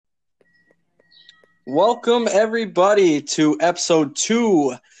Welcome, everybody, to episode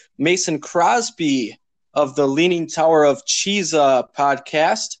 2, Mason Crosby of the Leaning Tower of Cheesa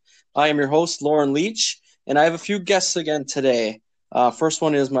podcast. I am your host, Lauren Leach, and I have a few guests again today. First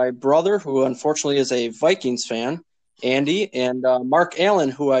one is my brother, who unfortunately is a Vikings fan, Andy, and Mark Allen,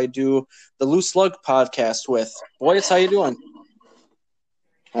 who I do the Loose Lug podcast with. Boys, how you doing?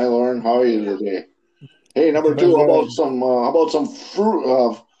 Hi Lauren, how are you today? Hey, number Doing two, good. how about some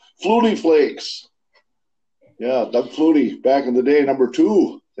Flutie Flakes? Yeah, Doug Flutie back in the day, number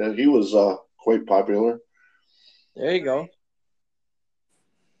two. He was quite popular. There you go.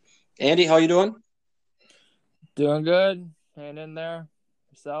 Andy, how you doing? Doing good. Hanging in there.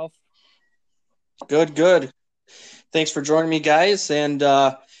 Yourself? Good. Thanks for joining me, guys. And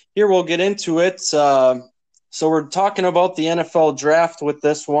here we'll get into it. So we're talking about the NFL draft with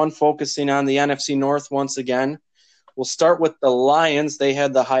this one, focusing on the NFC North once again. We'll start with the Lions. They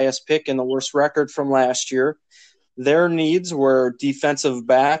had the highest pick and the worst record from last year. Their needs were defensive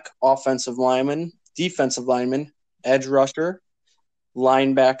back, offensive lineman, defensive lineman, edge rusher,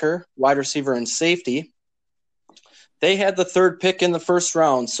 linebacker, wide receiver, and safety. They had the third pick in the first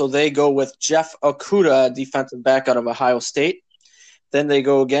round, so they go with Jeff Okudah, defensive back out of Ohio State. Then they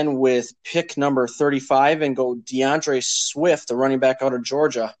go again with pick number 35 and go DeAndre Swift, a running back out of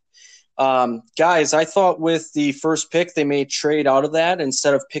Georgia. Guys, I thought with the first pick they may trade out of that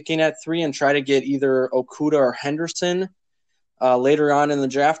instead of picking at 3 and try to get either Okudah or Henderson later on in the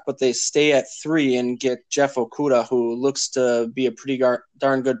draft, but they stay at 3 and get Jeff Okudah, who looks to be a pretty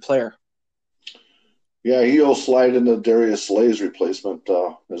darn good player. Yeah, he'll slide into Darius Slay's replacement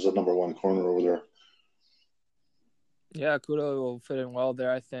as the number one corner over there. Yeah, Kudo will fit in well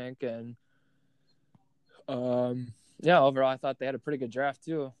there, I think. And overall, I thought they had a pretty good draft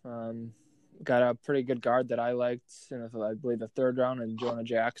too. Got a pretty good guard that I liked in, I believe, the third round, and Jonah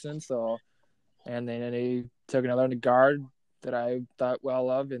Jackson. And then he took another guard that I thought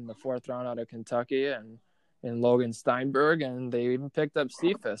well of in the fourth round out of Kentucky, and Logan Steinberg, and they even picked up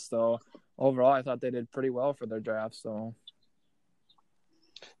Cephas. So overall, I thought they did pretty well for their draft. So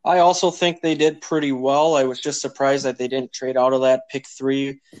I also think they did pretty well. I was just surprised that they didn't trade out of that. Pick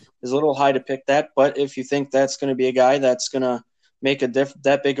 3 is a little high to pick that, but if you think that's going to be a guy that's going to make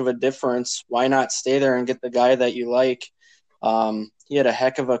that big of a difference, why not stay there and get the guy that you like? He had a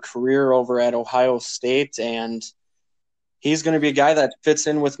heck of a career over at Ohio State, and he's going to be a guy that fits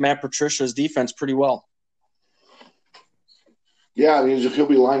in with Matt Patricia's defense pretty well. Yeah, he'll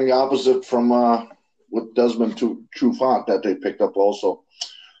be lining opposite from with Desmond Trufant that they picked up also.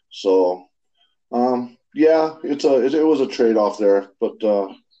 So, yeah, it was a trade-off there, but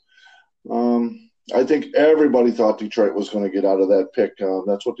I think everybody thought Detroit was going to get out of that pick.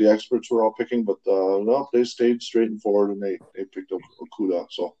 That's what the experts were all picking, but no, they stayed straight and forward, and they picked up Okudah.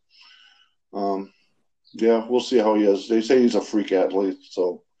 So, yeah, we'll see how he is. They say he's a freak athlete,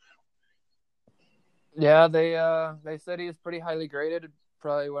 so. yeah, they said he was pretty highly graded.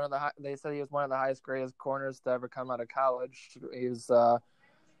 Probably they said he was one of the highest graded corners to ever come out of college. He was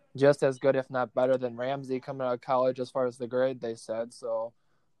just as good, if not better, than Ramsey coming out of college as far as the grade, they said. So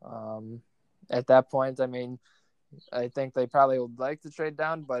at that point, I mean, I think they probably would like to trade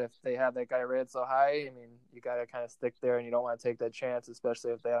down, but if they have that guy rated so high, I mean, you got to kind of stick there, and you don't want to take that chance,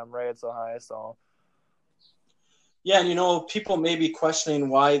 especially if they have him rated so high. So Yeah, and people may be questioning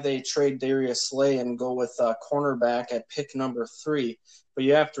why they trade Darius Slay and go with cornerback at pick number 3, but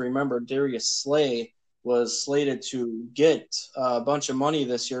you have to remember Darius Slay was slated to get a bunch of money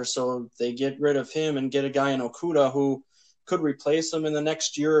this year, so they get rid of him and get a guy in Okudah who could replace him in the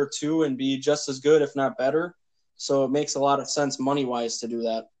next year or two and be just as good, if not better. So it makes a lot of sense money-wise to do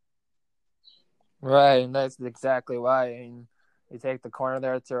that. right, and that's exactly why. I mean, you take the corner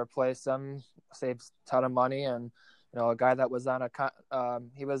there to replace him, saves a ton of money, and a guy that was on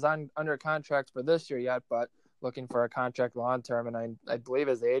he was under contract for this year yet, but looking for a contract long term, and I believe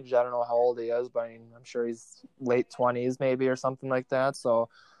his age. I don't know how old he is, but I'm sure he's late 20s maybe or something like that. So,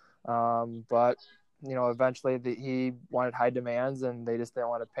 but eventually he wanted high demands, and they just didn't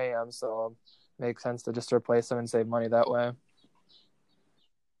want to pay him. So, it makes sense to just replace him and save money that way.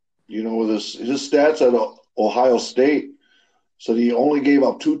 With his stats at Ohio State, so he only gave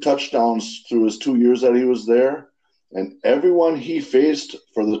up 2 touchdowns through his 2 years that he was there, and everyone he faced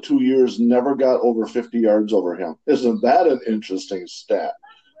for the 2 years never got over 50 yards over him. Isn't that an interesting stat?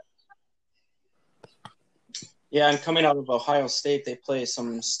 Yeah, and coming out of Ohio State, they play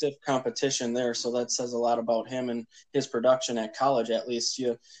some stiff competition there, so that says a lot about him and his production at college. At least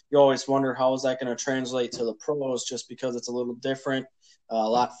you always wonder how is that going to translate to the pros, just because it's a little different, a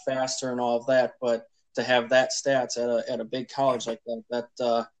lot faster, and all of that. But to have that stats at a big college like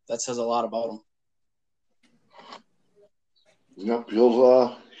that says a lot about him. Yep,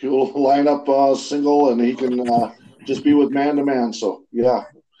 he'll line up single, and he can just be with man to man. So yeah,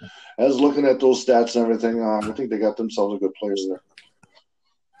 as looking at those stats and everything, I think they got themselves a good player there.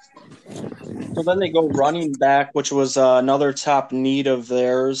 So then they go running back, which was another top need of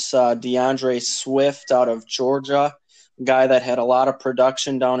theirs, DeAndre Swift out of Georgia, a guy that had a lot of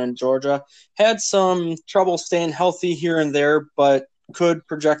production down in Georgia. Had some trouble staying healthy here and there, but could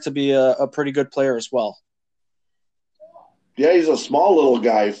project to be a pretty good player as well. Yeah, he's a small little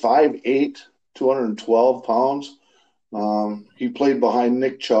guy, 5'8", 212 pounds. He played behind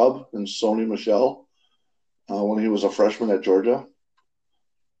Nick Chubb and Sony Michel when he was a freshman at Georgia.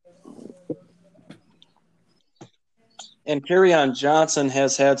 And Kerryon Johnson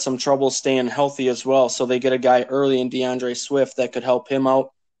has had some trouble staying healthy as well, so they get a guy early in DeAndre Swift that could help him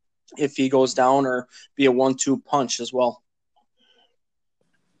out if he goes down, or be a 1-2 punch as well.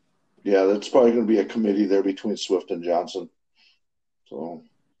 Yeah, that's probably going to be a committee there between Swift and Johnson. So,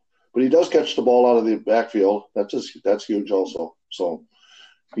 but he does catch the ball out of the backfield. That's huge also. So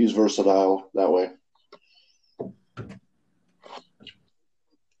he's versatile that way.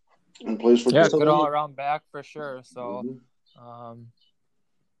 And plays for good all around back for sure. So, mm-hmm.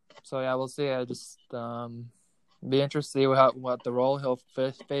 Yeah, we'll see. I just be interested to see what the role he'll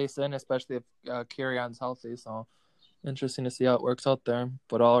face in, especially if Kerryon's healthy. So interesting to see how it works out there.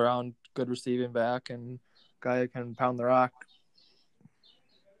 But all around good receiving back and guy who can pound the rock.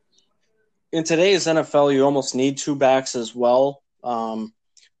 In today's NFL, you almost need two backs as well.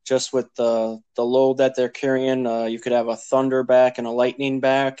 Just with the load that they're carrying, you could have a Thunder back and a Lightning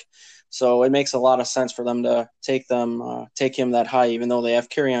back. So it makes a lot of sense for them to take him that high, even though they have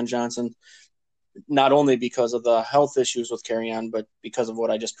Kerryon Johnson, not only because of the health issues with Kerryon, but because of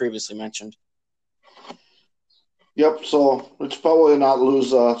what I just previously mentioned. Yep, so it's probably a not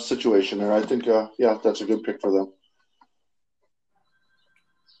lose situation there. I think, that's a good pick for them.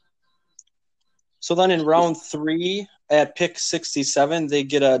 So then in round 3 at pick 67, they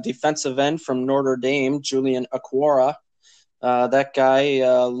get a defensive end from Notre Dame, Julian Okwara. That guy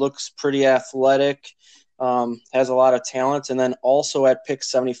looks pretty athletic, has a lot of talent. And then also at pick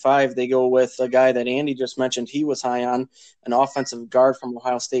 75, they go with a guy that Andy just mentioned he was high on, an offensive guard from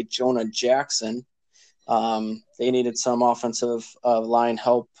Ohio State, Jonah Jackson. They needed some offensive line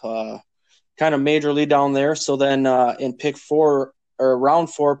help kind of majorly down there. So then in pick 4, or round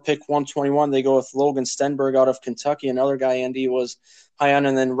 4, pick 121, they go with Logan Stenberg out of Kentucky, another guy Andy was high on.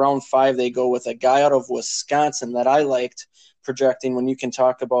 And then round 5, they go with a guy out of Wisconsin that I liked projecting, when you can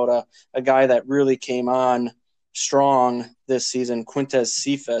talk about a guy that really came on strong this season, Quintez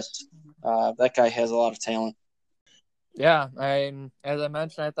Cephas. That guy has a lot of talent. Yeah, as I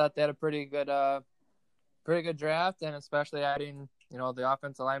mentioned, I thought they had a pretty good draft, and especially adding, the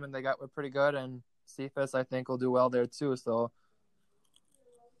offensive linemen they got were pretty good, and Cephas I think will do well there too. So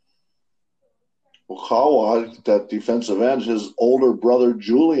Okawa, that defensive end, his older brother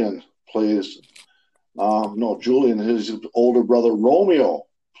Julian plays. Julian, his older brother Romeo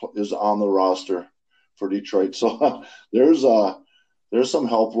is on the roster for Detroit. So there's some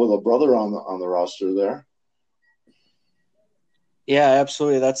help with a brother on the roster there. Yeah,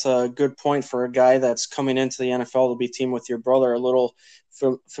 absolutely. That's a good point for a guy that's coming into the NFL to be teamed with your brother. A little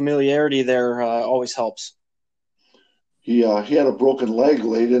familiarity there always helps. He had a broken leg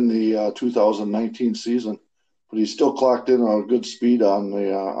late in the 2019 season, but he still clocked in a good speed on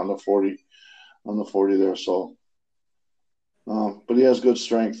the 40 there. So, but he has good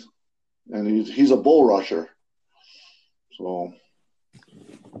strength, and he's a bull rusher. So,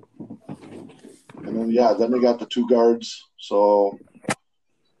 and then then they got the two guards. So,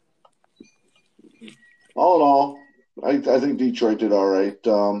 all in all, I think Detroit did all right.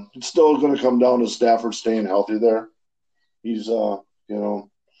 It's still going to come down to Stafford staying healthy there. He's if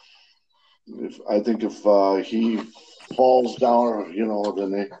he falls down,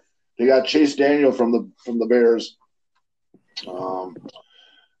 then they got Chase Daniel from the Bears.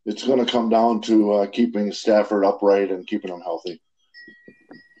 It's going to come down to keeping Stafford upright and keeping him healthy.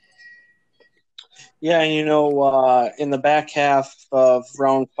 Yeah, and in the back half of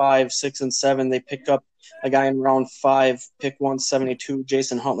round 5, 6, and 7, they pick up a guy in round 5, pick 172,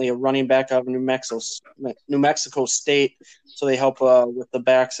 Jason Huntley, a running back out of New Mexico State. So they help with the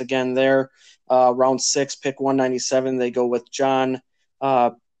backs again there. Round 6, pick 197, they go with John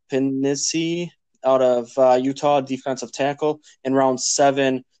Panisi out of Utah, defensive tackle. In round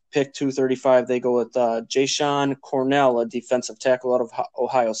 7, pick 235, they go with Jashawn Cornell, a defensive tackle out of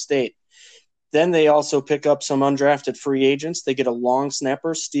Ohio State. Then they also pick up some undrafted free agents. They get a long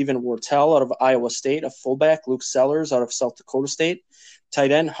snapper, Stephen Wortell out of Iowa State, a fullback, Luke Sellers out of South Dakota State,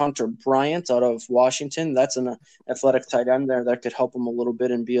 tight end Hunter Bryant out of Washington. That's an athletic tight end there that could help them a little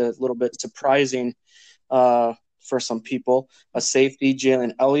bit and be a little bit surprising for some people. A safety,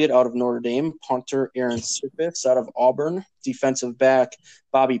 Jalen Elliott out of Notre Dame, punter Aaron Sipis out of Auburn, defensive back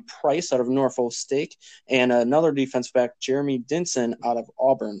Bobby Price out of Norfolk State, and another defensive back, Jeremy Dinson out of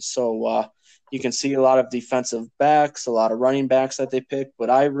Auburn. So you can see a lot of defensive backs, a lot of running backs that they pick,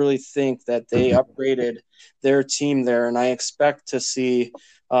 but I really think that they upgraded their team there, and I expect to see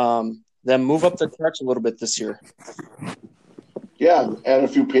them move up the charts a little bit this year. Yeah, and a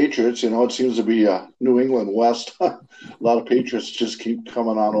few Patriots. It seems to be New England West. A lot of Patriots just keep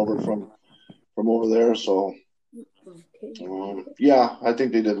coming on over from over there. So, yeah, I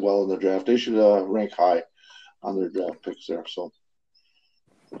think they did well in the draft. They should rank high on their draft picks there. So,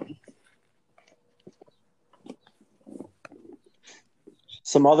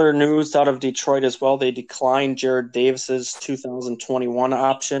 some other news out of Detroit as well. They declined Jared Davis's 2021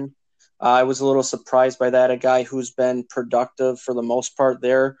 option. I was a little surprised by that. A guy who's been productive for the most part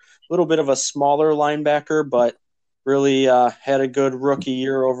there. A little bit of a smaller linebacker, but really had a good rookie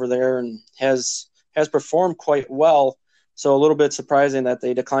year over there and has performed quite well. So a little bit surprising that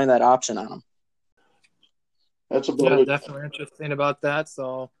they declined that option on him. That's about it. Definitely interesting about that.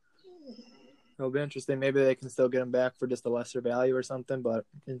 So it'll be interesting. Maybe they can still get him back for just a lesser value or something, but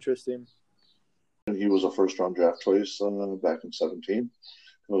interesting. And he was a first-round draft choice back in 2017.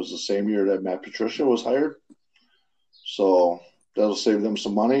 It was the same year that Matt Patricia was hired. So that'll save them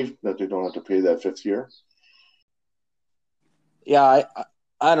some money that they don't have to pay that fifth year. Yeah,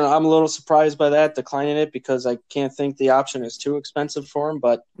 I don't know. I'm a little surprised by that, declining it, because I can't think the option is too expensive for him.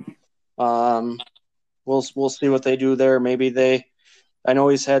 But we'll see what they do there. Maybe I know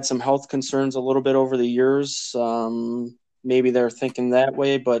he's had some health concerns a little bit over the years. Maybe they're thinking that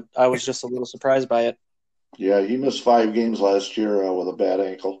way, but I was just a little surprised by it. Yeah, he missed 5 games last year with a bad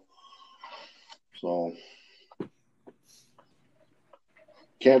ankle. So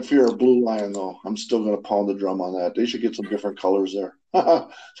can't fear a blue lion, though. I'm still going to pound the drum on that. They should get some different colors there. A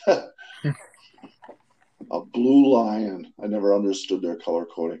blue lion. I never understood their color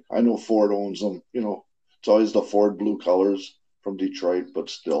coding. I know Ford owns them. It's always the Ford blue colors from Detroit, but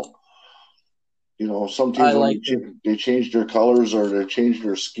still. Some teams, they changed their colors or they changed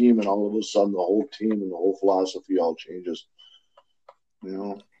their scheme, and all of a sudden the whole team and the whole philosophy all changes.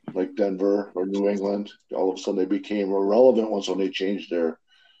 Like Denver or New England, all of a sudden they became irrelevant once when they changed their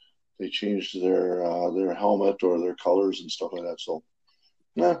helmet or their colors and stuff like that. So,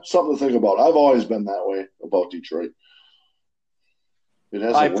 something to think about. I've always been that way about Detroit.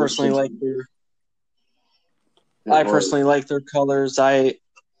 I personally like their colors.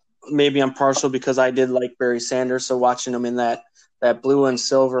 Maybe I'm partial because I did like Barry Sanders, so watching him in that blue and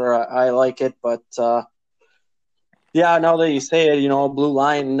silver, I like it. But yeah, now that you say it, blue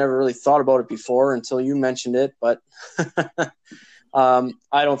line, never really thought about it before until you mentioned it. But I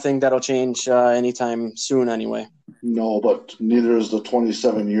don't think that'll change anytime soon, anyway. No, but neither is the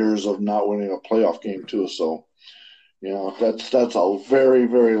 27 years of not winning a playoff game too. So, that's a very,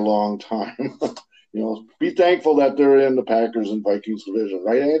 very long time. Be thankful that they're in the Packers and Vikings division,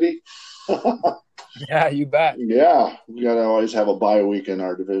 right, Andy? Yeah, you bet. Yeah, we got to always have a bye week in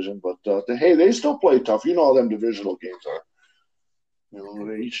our division, but hey, they still play tough. You know how them divisional games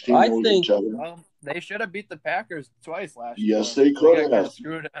are. Each team knows each other. Well, they should have beat the Packers twice last year. Yes, they could have. Got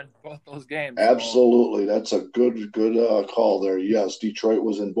screwed on both those games. Absolutely, that's a good call there. Yes, Detroit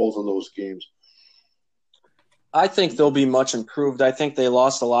was in both of those games. I think they'll be much improved. I think they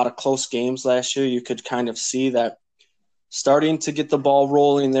lost a lot of close games last year. You could kind of see that starting to get the ball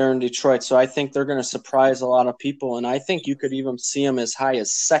rolling there in Detroit. So I think they're going to surprise a lot of people, and I think you could even see them as high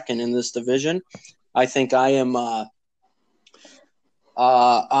as second in this division. I think I am on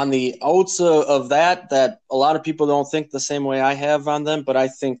the outs of that a lot of people don't think the same way I have on them, but I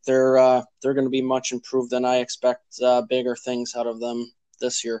think they're going to be much improved, and I expect bigger things out of them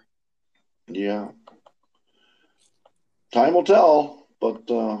this year. Yeah. Time will tell, but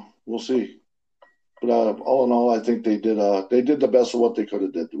we'll see. But all in all, I think they did the best of what they could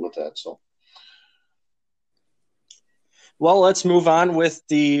have did with that. So, well, let's move on with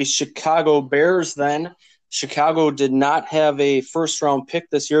the Chicago Bears then. Chicago did not have a first-round pick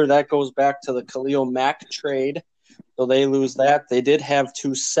this year. That goes back to the Khalil Mack trade, so they lose that. They did have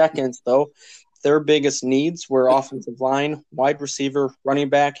 2 seconds, though. Their biggest needs were offensive line, wide receiver, running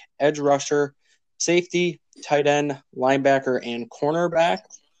back, edge rusher, safety, tight end, linebacker, and cornerback.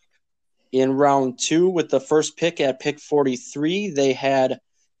 In round 2, with the first pick at pick 43, they had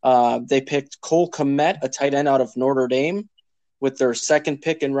They picked Cole Kmet, a tight end out of Notre Dame. With their second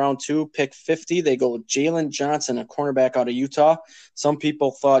pick in round 2, pick 50, they go Jalen Johnson, a cornerback out of Utah. Some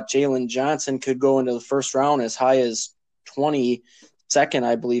people thought Jalen Johnson could go into the first round as high as 22nd,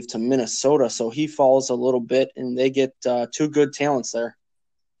 I believe, to Minnesota. So he falls a little bit, and they get 2 good talents there.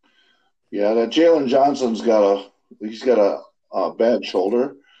 Yeah, that Jalen Johnson's got a bad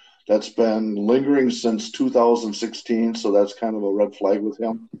shoulder that's been lingering since 2016, so that's kind of a red flag with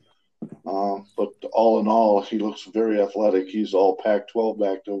him. But all in all, he looks very athletic. He's all Pac-12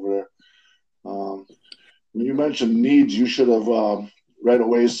 backed over there. When you mentioned needs, you should have right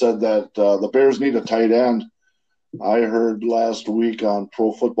away said that the Bears need a tight end. I heard last week on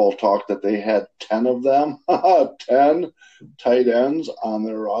Pro Football Talk that they had 10 of them, 10 tight ends on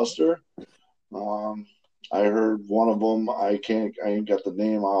their roster. I heard one of them, I ain't got the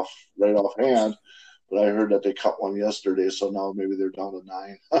name right offhand, but I heard that they cut one yesterday, so now maybe they're down to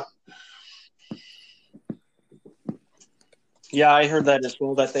 9. Yeah, I heard that as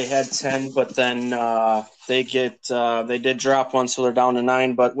well, that they had 10, but then they did drop one, so they're down to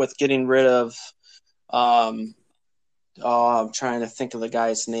 9. But with getting rid of, I'm trying to think of the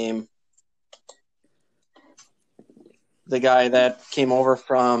guy's name. The guy that came over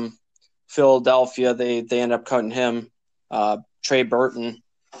from Philadelphia, they end up cutting him, Trey Burton.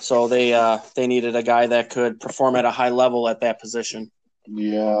 So they needed a guy that could perform at a high level at that position.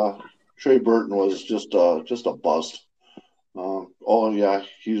 Yeah, Trey Burton was just a bust.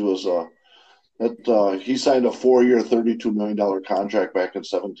 He was he signed a 4-year, $32 million contract back in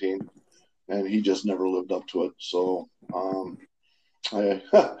 2017, and he just never lived up to it. So I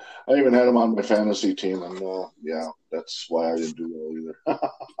even had him on my fantasy team, and that's why I didn't do well either.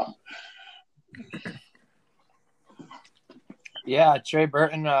 Yeah, Trey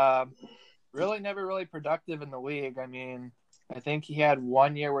Burton never really productive in the league. I mean, I think he had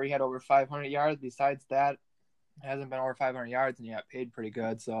 1 year where he had over 500 yards. Besides that, hasn't been over 500 yards, and he got paid pretty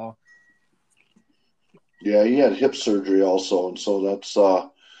good. So, yeah, he had hip surgery also, and so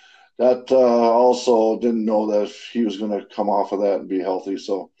that also didn't know that he was going to come off of that and be healthy.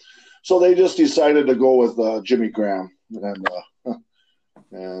 So they just decided to go with Jimmy Graham,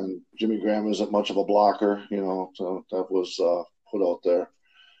 and Jimmy Graham isn't much of a blocker, so that was put out there,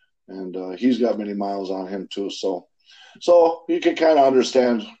 and he's got many miles on him too. So you can kind of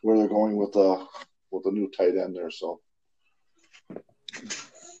understand where they're going with the new tight end there. So,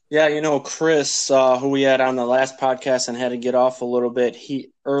 yeah, Chris, who we had on the last podcast and had to get off a little bit,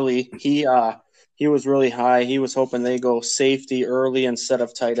 he was really high. He was hoping they go safety early instead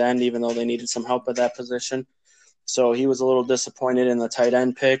of tight end, even though they needed some help at that position. So he was a little disappointed in the tight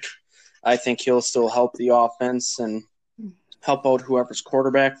end pick. I think he'll still help the offense and help out whoever's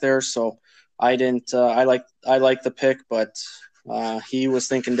quarterback there. So I didn't. I like the pick, but he was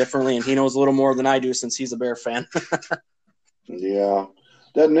thinking differently, and he knows a little more than I do since he's a Bear fan. Yeah,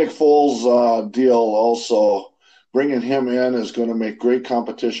 that Nick Foles deal also, bringing him in is going to make great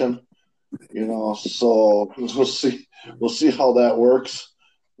competition. So we'll see how that works.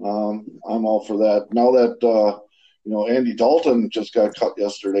 I'm all for that. Now that Andy Dalton just got cut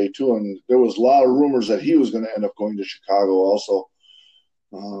yesterday too, and there was a lot of rumors that he was going to end up going to Chicago also.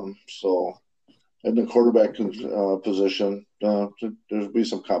 So in the quarterback position, there'll be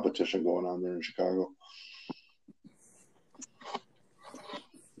some competition going on there in Chicago.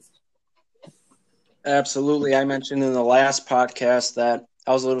 Absolutely. I mentioned in the last podcast that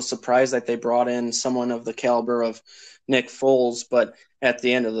I was a little surprised that they brought in someone of the caliber of Nick Foles, but at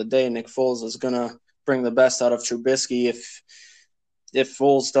the end of the day, Nick Foles is going to bring the best out of Trubisky if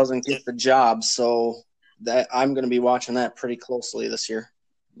Foles doesn't get the job. So that I'm going to be watching that pretty closely this year.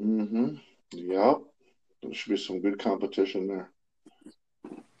 Mm-hmm. Yep. There should be some good competition there.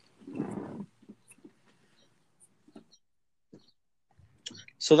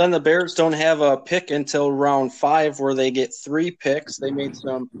 So then the Bears don't have a pick until round 5 where they get 3 picks. They made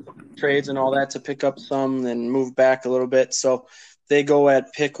some trades and all that to pick up some and move back a little bit. So they go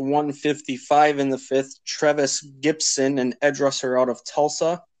at pick 155 in the 5th, Trevis Gibson, an edge rusher out of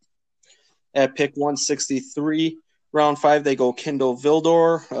Tulsa. At pick 163, round 5, they go Kindle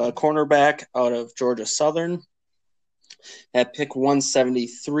Vildor, a cornerback out of Georgia Southern. At pick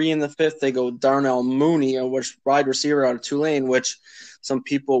 173 in the 5th, they go Darnell Mooney, a wide receiver out of Tulane, which some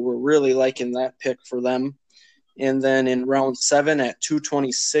people were really liking that pick for them. And then in round 7 at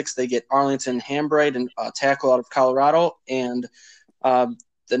 226, they get Arlington Hambright, a tackle out of Colorado. And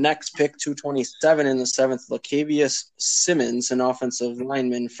the next pick, 227 in the 7th, Lacavius Simmons, an offensive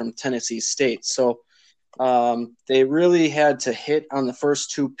lineman from Tennessee State. So they really had to hit on the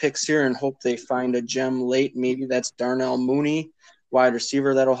first 2 picks here and hope they find a gem late. Maybe that's Darnell Mooney, wide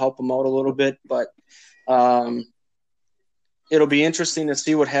receiver that'll help them out a little bit. But it'll be interesting to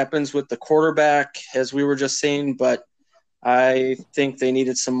see what happens with the quarterback, as we were just saying. But I think they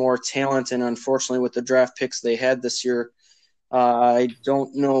needed some more talent, and unfortunately, with the draft picks they had this year, I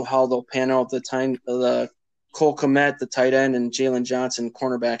don't know how they'll pan out. The Cole Kmet, the tight end, and Jalen Johnson,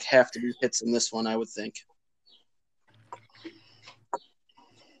 cornerback, have to be hits in this one, I would think.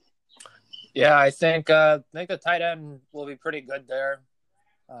 Yeah, I think the tight end will be pretty good there.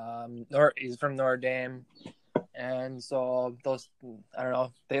 He's from Notre Dame, and so those, I don't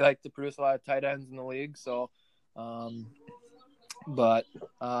know, they like to produce a lot of tight ends in the league. So, but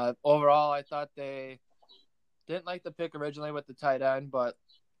overall, I thought they didn't like the pick originally with the tight end, but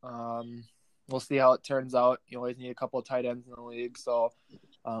we'll see how it turns out. You always need a couple of tight ends in the league. So,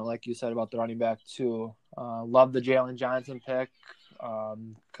 like you said about the running back too, love the Jalen Johnson pick.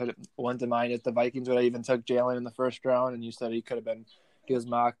 Wouldn't mind if the Vikings would have even took Jalen in the first round, and you said he was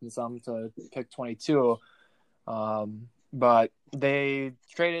mocked and some to pick 22. But they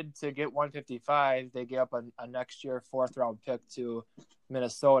traded to get 155. They gave up a next year 4th round pick to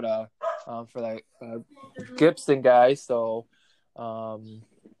Minnesota for that Gibson guy. So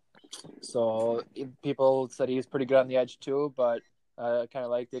people said he was pretty good on the edge too, but I kind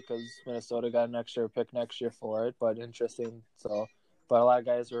of liked it because Minnesota got an extra pick next year for it. But interesting. But a lot of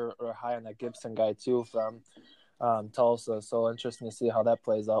guys are high on that Gibson guy too from Tulsa. So interesting to see how that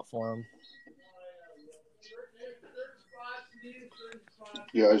plays out for him.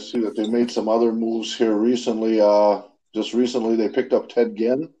 Yeah, I see that they made some other moves here recently. Just recently, they picked up Ted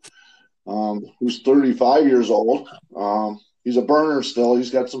Ginn, who's 35 years old. He's a burner still.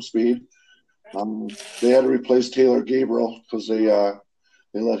 He's got some speed. They had to replace Taylor Gabriel because they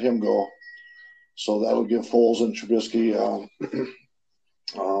let him go. So that'll give Foles and Trubisky a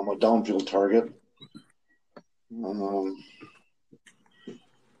downfield target.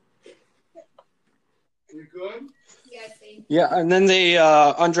 You good? Yeah, and then they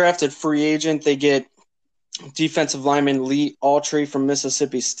undrafted free agent. They get defensive lineman Lee Autry from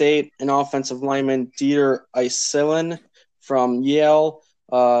Mississippi State, and offensive lineman Dieter Iselin from Yale,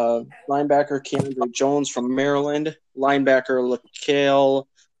 linebacker Keandre Jones from Maryland, linebacker LaCale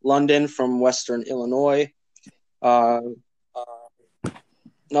London from Western Illinois, another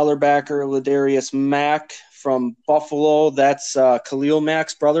backer Ladarius Mack from Buffalo. That's Khalil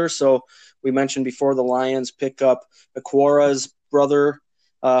Mack's brother. So we mentioned before the Lions pick up Aquara's brother,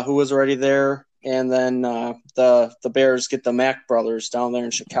 who was already there, and then the Bears get the Mack brothers down there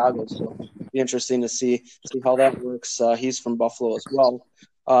in Chicago. So it'll be interesting to see how that works. He's from Buffalo as well.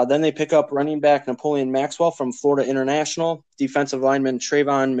 Then they pick up running back Napoleon Maxwell from Florida International, defensive lineman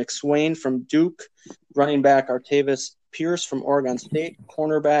Trayvon McSwain from Duke, running back Artavis Pierce from Oregon State,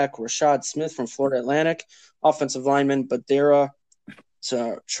 cornerback Rashad Smith from Florida Atlantic, offensive lineman Badera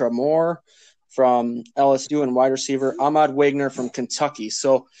Tramore from LSU, and wide receiver Ahmad Wagner from Kentucky.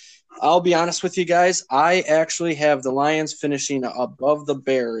 So I'll be honest with you guys, I actually have the Lions finishing above the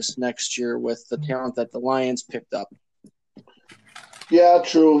Bears next year with the talent that the Lions picked up. Yeah,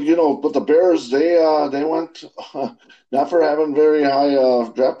 true. But the Bears, they went not for having very high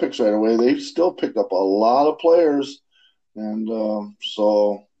draft picks right away. They still picked up a lot of players, and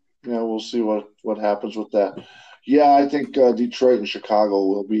so we'll see what happens with that. Yeah, I think Detroit and Chicago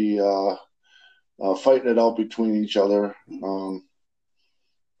will be fighting it out between each other,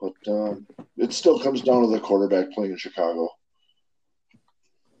 but it still comes down to the quarterback playing in Chicago.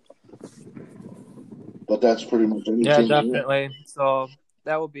 But that's pretty much anything. Yeah, definitely. So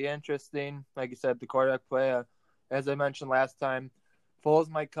that will be interesting. Like you said, the quarterback play. As I mentioned last time, Foles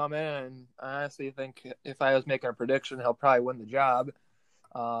might come in, and I honestly think if I was making a prediction, he'll probably win the job.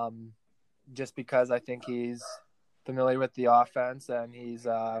 Just because I think he's familiar with the offense and he's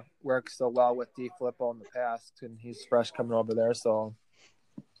worked so well with DeFilippo in the past, and he's fresh coming over there. So.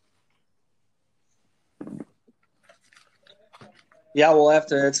 Yeah, we'll have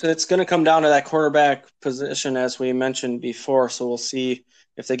to. It's going to come down to that quarterback position, as we mentioned before. So we'll see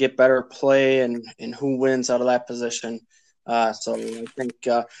if they get better play and who wins out of that position. So I think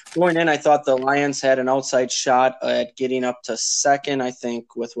going in, I thought the Lions had an outside shot at getting up to second. I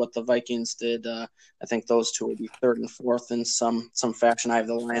think with what the Vikings did, I think those two will be third and fourth in some fashion. I have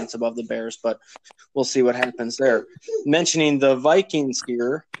the Lions above the Bears, but we'll see what happens there. Mentioning the Vikings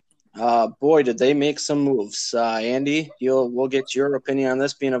here. Boy, did they make some moves. Andy, we'll get your opinion on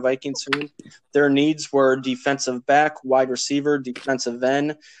this, being a Vikings fan. Their needs were defensive back, wide receiver, defensive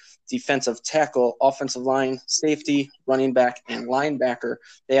end, defensive tackle, offensive line, safety, running back, and linebacker.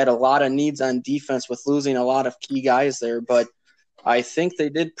 They had a lot of needs on defense with losing a lot of key guys there, but I think they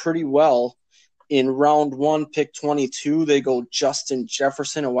did pretty well In round 1, pick 22, they go Justin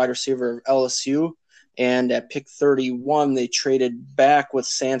Jefferson, a wide receiver of LSU. And at pick 31, they traded back with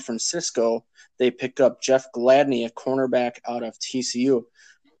San Francisco. They pick up Jeff Gladney, a cornerback out of TCU.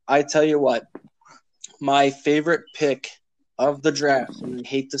 I tell you what, my favorite pick of the draft, and I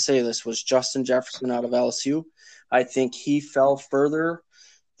hate to say this, was Justin Jefferson out of LSU. I think he fell further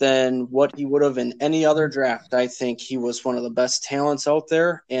than what he would have in any other draft. I think he was one of the best talents out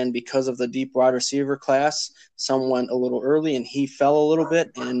there, and because of the deep wide receiver class, some went a little early, and he fell a little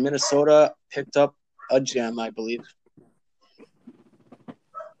bit, and Minnesota picked up a gem, I believe.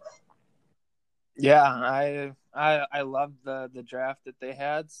 Yeah, I loved the draft that they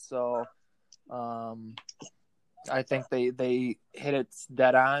had, so I think they hit it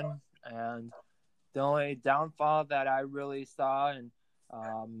dead on. And the only downfall that I really saw and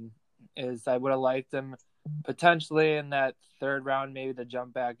is I would have liked him potentially in that third round, maybe to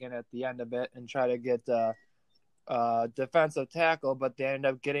jump back in at the end of it and try to get a defensive tackle, but they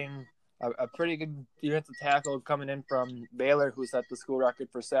ended up getting a pretty good defensive tackle coming in from Baylor, who set the school record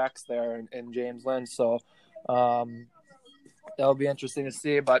for sacks there, and James Lynch. So that'll be interesting to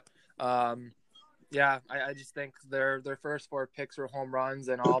see. But yeah, I just think their first 4 picks were home runs,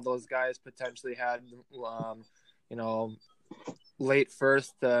 and all those guys potentially had late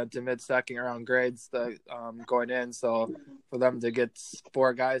first to mid second round grades going in. So for them to get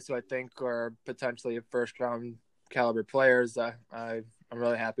 4 guys who I think are potentially first round caliber players, I'm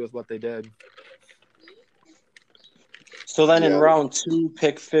really happy with what they did. So then in round 2,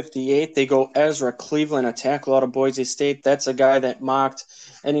 pick 58, they go Ezra Cleveland, a tackle out of Boise State. That's a guy that mocked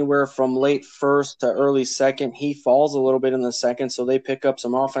anywhere from late first to early second. He falls a little bit in the second, so they pick up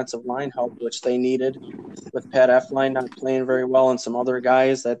some offensive line help, which they needed with Pat Elflein not playing very well and some other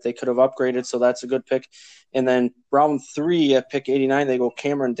guys that they could have upgraded, so that's a good pick. And then round 3 at pick 89, they go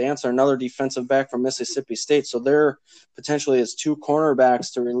Cameron Dantzler, another defensive back from Mississippi State. So there potentially is 2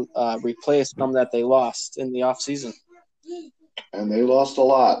 cornerbacks to replace some that they lost in the offseason. And they lost a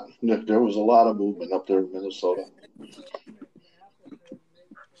lot. There was a lot of movement up there in Minnesota.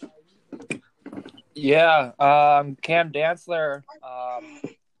 Yeah, Cam Dantzler,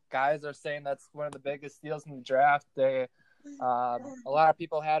 guys are saying that's one of the biggest steals in the draft. A lot of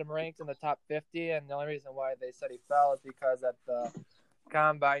people had him ranked in the top 50, and the only reason why they said he fell is because at the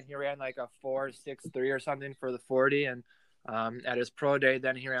combine he ran like a 4.63 or something for the 40, and at his pro day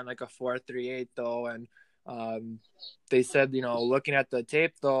then he ran like a 4.38 though, and they said, looking at the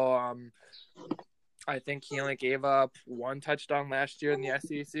tape though, I think he only gave up 1 touchdown last year in the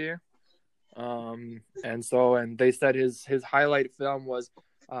SEC. And they said his highlight film was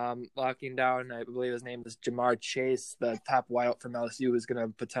locking down, I believe his name is Jamar Chase, the top wideout from LSU, who's going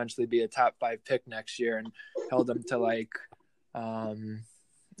to potentially be a top 5 pick next year, and held him to like I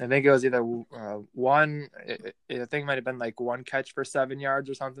think it was either one. I think it might have been like 1 catch for 7 yards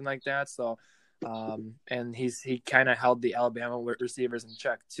or something like that. So, and he kind of held the Alabama receivers in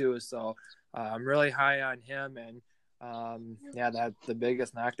check too. So, I'm really high on him. And that the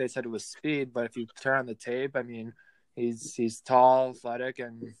biggest knock they said was speed. But if you turn on the tape, I mean, he's tall, athletic,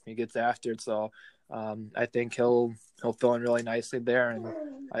 and he gets after it. So, I think he'll fill in really nicely there. And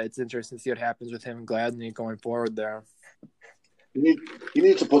it's interesting to see what happens with him and Gladney going forward there. He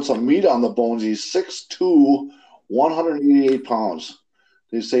needs to put some meat on the bones. He's 6'2", 188 pounds.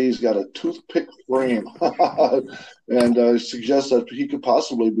 They say he's got a toothpick frame, and suggests that he could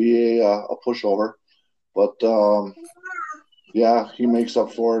possibly be a pushover. But he makes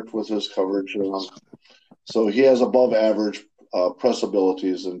up for it with his coverage. So he has above average press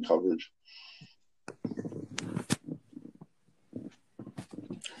abilities and coverage.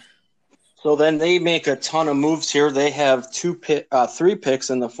 So then they make a ton of moves here. They have 3 picks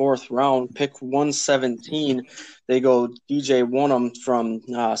in the 4th round. Pick 117, they go DJ Wonnum from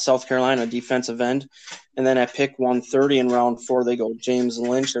South Carolina, defensive end. And then at pick 130 in round 4, they go James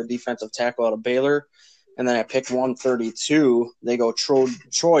Lynch, their defensive tackle out of Baylor. And then at pick 132, they go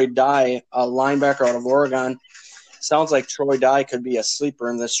Troy Dye, a linebacker out of Oregon. Sounds like Troy Dye could be a sleeper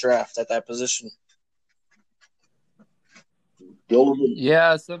in this draft at that position.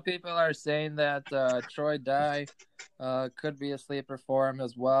 Yeah, some people are saying that Troy Dye could be a sleeper for him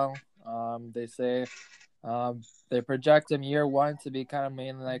as well. They say they project him year 1 to be kind of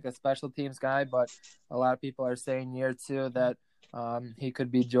mainly like a special teams guy, but a lot of people are saying year 2 that he could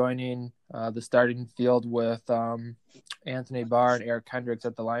be joining the starting field with Anthony Barr and Eric Kendricks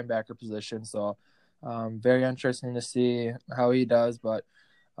at the linebacker position. So very interesting to see how he does. But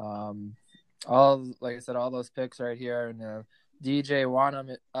like I said, all those picks right here, and DJ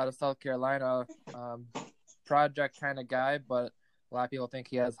Wonnum out of South Carolina, project kind of guy, but a lot of people think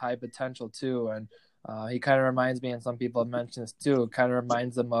he has high potential too. And he kind of reminds me, and some people have mentioned this too, kind of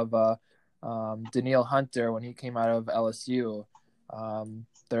reminds them of Daniil Hunter when he came out of LSU.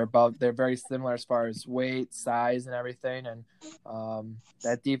 They're very similar as far as weight, size, and everything. And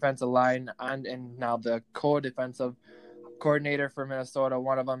that defensive line and now the co-defensive coordinator for Minnesota,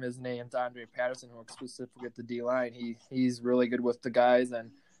 one of them is named Andre Patterson, who works specifically at the D-line. He's really good with the guys,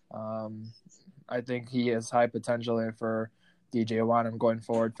 and I think he has high potential for DJ Wonnum going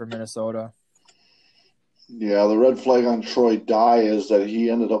forward for Minnesota. Yeah, the red flag on Troy Dye is that he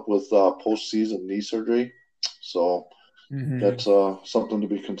ended up with postseason knee surgery. So that's something to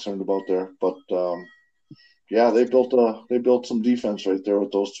be concerned about there. But yeah, they built some defense right there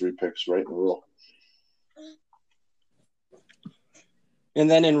with those 3 picks right in a row. And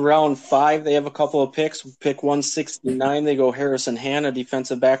then in round 5, they have a couple of picks. Pick 169, they go Harrison Hand, a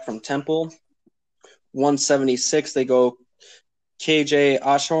defensive back from Temple. 176, they go KJ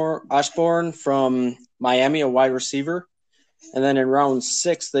Osborne from Miami, a wide receiver. And then in round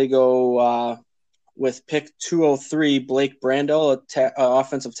 6, they go with pick 203, Blake Brandel,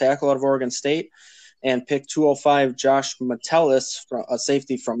 offensive tackle out of Oregon State. And pick 205, Josh Metellus, a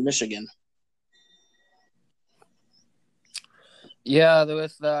safety from Michigan. Yeah,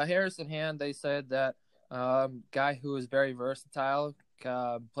 with Harrison Hand, they said that guy who is very versatile,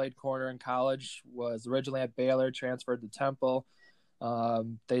 played corner in college, was originally at Baylor, transferred to Temple.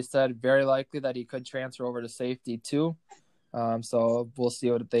 They said very likely that he could transfer over to safety too. So we'll see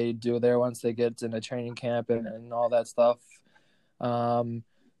what they do there once they get into training camp and all that stuff.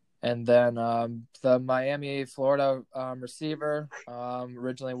 And then the Miami, Florida receiver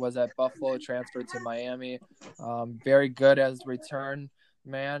originally was at Buffalo, transferred to Miami. Very good as return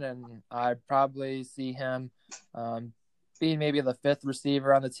man, and I probably see him being maybe the 5th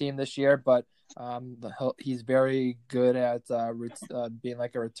receiver on the team this year, but he's very good at being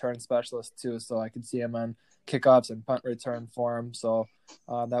like a return specialist too, so I can see him on kickoffs and punt return for him. So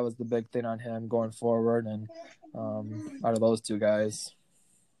that was the big thing on him going forward, and out of those 2 guys.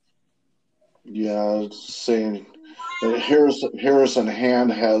 Yeah, saying that Harrison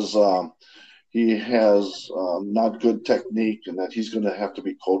Hand has not good technique, and that he's going to have to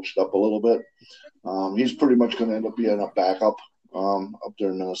be coached up a little bit. He's pretty much going to end up being a backup up there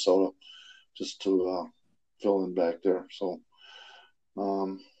in Minnesota, just to fill in back there. So,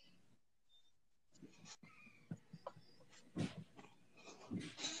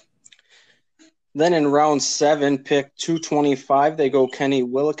 Then in round 7, pick 225, they go Kenny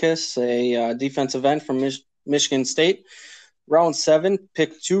Willekes, a defensive end from Michigan State. Round 7,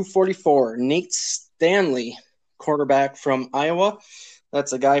 pick 244, Nate Stanley, quarterback from Iowa.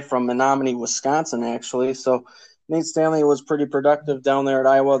 That's a guy from Menominee, Wisconsin, actually. So Nate Stanley was pretty productive down there at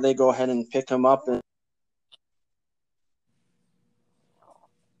Iowa. They go ahead and pick him up.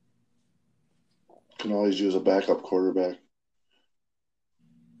 Can always use a backup quarterback.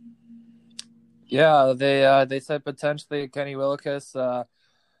 Yeah, they said potentially Kenny Willekes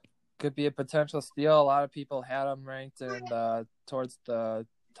could be a potential steal. A lot of people had him ranked in towards the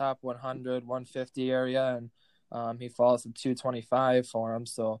top 100, 150 area, and he falls to 225 for him.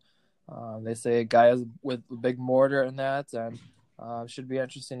 So they say a guy with a big mortar in that, and should be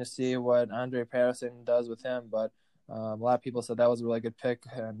interesting to see what Andre Patterson does with him. But a lot of people said that was a really good pick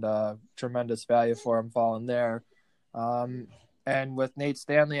and tremendous value for him falling there. And with Nate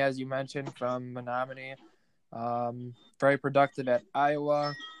Stanley, as you mentioned, from Menominee, very productive at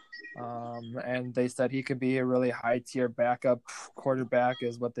Iowa. And they said he could be a really high-tier backup quarterback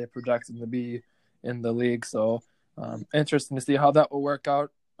is what they project him to be in the league. So interesting to see how that will work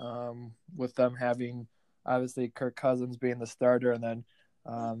out with them having, obviously, Kirk Cousins being the starter. And then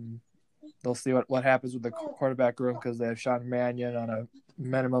they'll see what happens with the quarterback room because they have Sean Mannion on a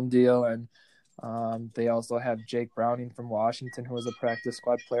minimum deal. And they also have Jake Browning from Washington, who was a practice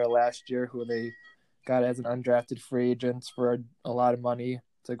squad player last year, who they got as an undrafted free agent for a lot of money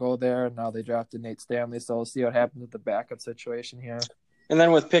to go there. And now they drafted Nate Stanley. So we'll see what happens with the backup situation here. And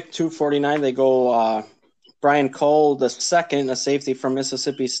then with pick 249, they go Brian Cole, the second, a safety from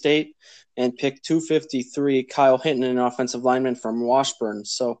Mississippi State, and pick 253, Kyle Hinton, an offensive lineman from Washburn.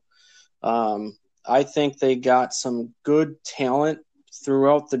 So I think they got some good talent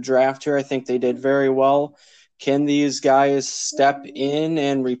throughout the draft here. I think they did very well. Can these guys step in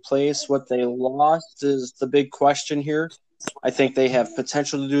and replace what they lost is the big question here. I think they have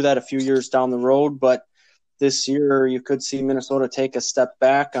potential to do that a few years down the road, but this year you could see Minnesota take a step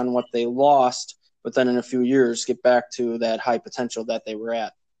back on what they lost, but then in a few years get back to that high potential that they were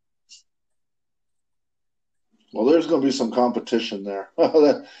at. Well, there's going to be some competition there.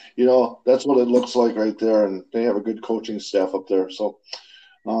 That's what it looks like right there, and they have a good coaching staff up there. So,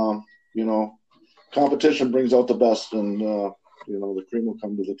 um, you know, competition brings out the best, and the cream will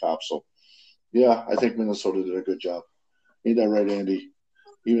come to the top. So, yeah, I think Minnesota did a good job. Ain't that right, Andy?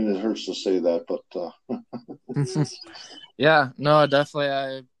 Even it hurts to say that, but Yeah, no, definitely.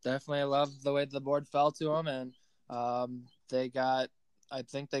 I definitely love the way the board fell to them, and I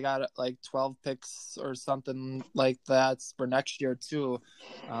think they got like 12 picks or something like that for next year too,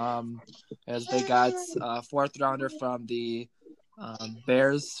 as they got a fourth rounder from the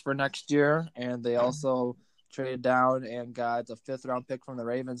Bears for next year, and they also traded down and got a fifth round pick from the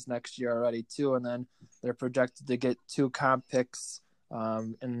Ravens next year already too, and then they're projected to get 2 comp picks,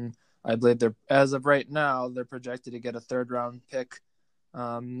 and I believe as of right now, they're projected to get a third round pick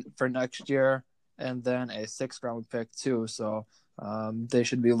for next year, and then a 6th round pick too. So they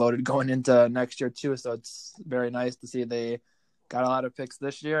should be loaded going into next year too. So it's very nice to see they got a lot of picks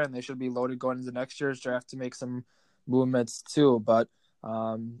this year, and they should be loaded going into next year's draft to make some movements too. But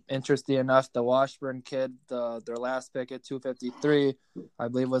interesting enough, the Washburn kid, their last pick at 253, I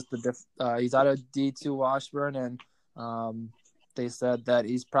believe was he's out of D2 Washburn, and they said that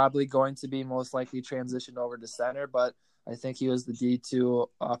he's probably going to be most likely transitioned over to center, but I think he was the D2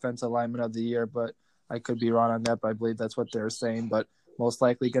 offensive lineman of the year, but I could be wrong on that, but I believe that's what they're saying. But most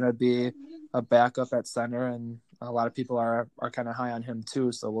likely going to be a backup at center, and a lot of people are kind of high on him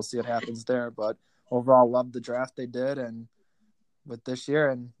too, so we'll see what happens there. But overall, love the draft they did, and with this year,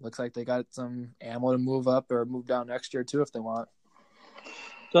 and looks like they got some ammo to move up or move down next year too if they want.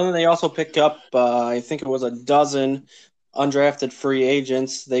 So then they also pick up, I think it was a dozen undrafted free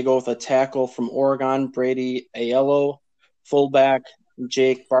agents. They go with a tackle from Oregon, Brady Aiello, fullback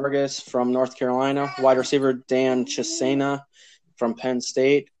Jake Vargas from North Carolina, wide receiver Dan Chisena from Penn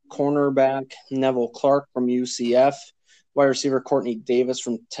State, cornerback Neville Clark from UCF, wide receiver Courtney Davis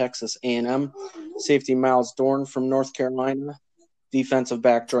from Texas A&M, safety Miles Dorn from North Carolina, defensive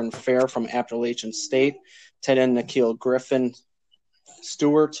back Jordan Fair from Appalachian State, tight end Nikhil Griffin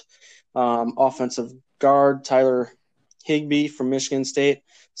Stewart, offensive guard Tyler Higbee from Michigan State,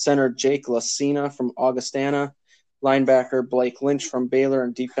 center Jake Lucina from Augustana, linebacker Blake Lynch from Baylor,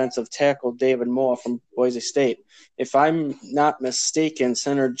 and defensive tackle David Moa from Boise State. If I'm not mistaken,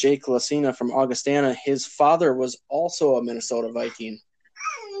 center Jake Lucina from Augustana, his father was also a Minnesota Viking.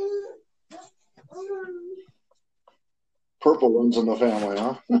 purple runs in the family,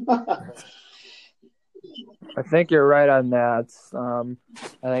 huh? I think you're right on that.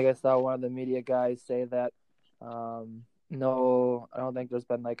 I think I saw one of the media guys say that no, I don't think there's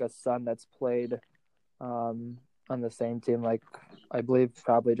been like a son that's played on the same team, like I believe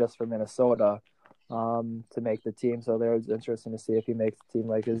probably just for Minnesota to make the team. So there was interesting to see if he makes the team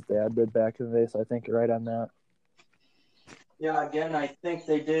like his dad did back in the day. So I think you're right on that. Yeah, again, I think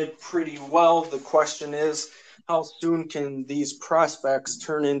they did pretty well. The question is, how soon can these prospects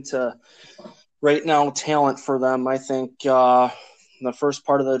turn into right now talent for them? I think the first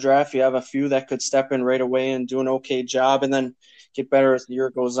part of the draft, you have a few that could step in right away and do an okay job and then get better as the year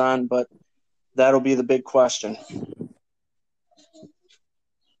goes on, but that'll be the big question.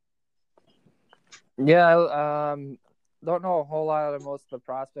 Yeah, I don't know a whole lot of most of the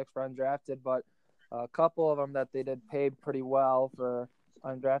prospects for undrafted, but a couple of them that they did pay pretty well for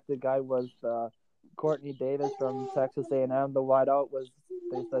undrafted guy was Courtney Davis from Texas A&M. The wideout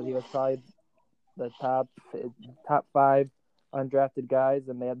they said he was probably the top 5 undrafted guys,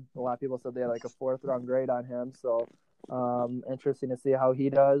 and they had a lot of people said they had like a 4th round grade on him. So interesting to see how he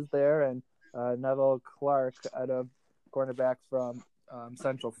does there. And Neville Clark, out of cornerback from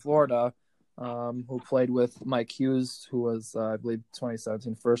Central Florida, who played with Mike Hughes, who was I believe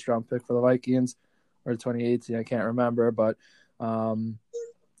 2017 first round pick for the Vikings, or 2018, I can't remember, but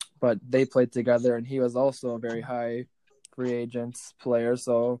they played together, and he was also a very high free agents player.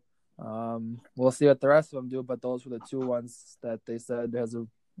 So we'll see what the rest of them do, but those were the 2 ones that they said has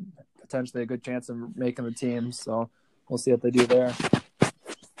potentially a good chance of making the team. So we'll see what they do there.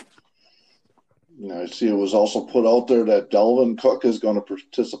 I see it was also put out there that Delvin Cook is going to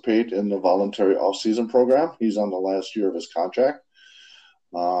participate in the voluntary off-season program. He's on the last year of his contract.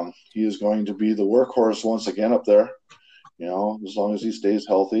 He is going to be the workhorse once again up there, as long as he stays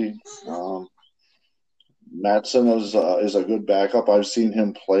healthy. Matson is a good backup. I've seen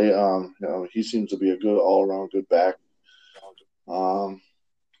him play. He seems to be a good all-around good back. Probably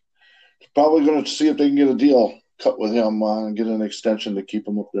going to see if they can get a deal cut with him and get an extension to keep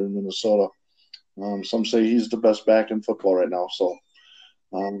him up there in Minnesota. Some say he's the best back in football right now, so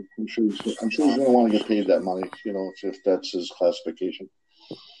I'm sure he's going to want to get paid that money, if that's his classification.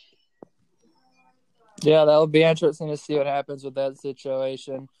 Yeah, that'll be interesting to see what happens with that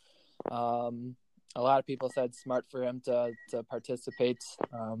situation. A lot of people said smart for him to participate.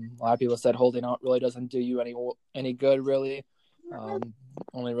 A lot of people said holding out really doesn't do you any good, really.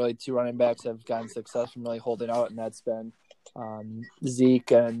 Only really two running backs have gotten success from really holding out, and that's been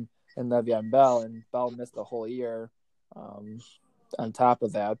Zeke and Le'Veon Bell. And Bell missed the whole year on top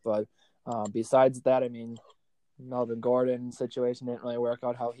of that. But besides that, I mean, Melvin Gordon's situation didn't really work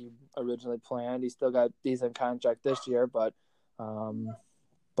out how he originally planned. He still got decent contract this year, but a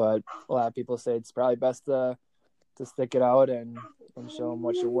lot of people say it's probably best to stick it out and show him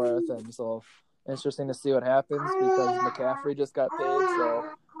what you're worth. And so interesting to see what happens because McCaffrey just got paid, so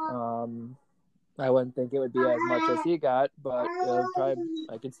I wouldn't think it would be as much as he got, but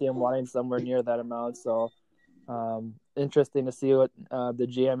I could see him wanting somewhere near that amount. So interesting to see what the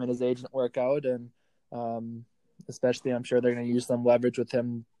GM and his agent work out, and especially I'm sure they're going to use some leverage with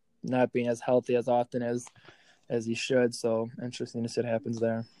him not being as healthy as often as he should. So interesting to see what happens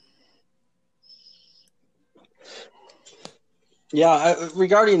there. Yeah,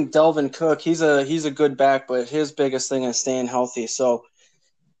 regarding Delvin Cook, he's a good back, but his biggest thing is staying healthy. So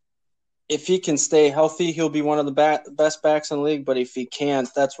if he can stay healthy, he'll be one of the best backs in the league. But if he can't,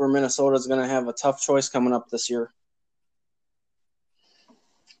 that's where Minnesota's going to have a tough choice coming up this year.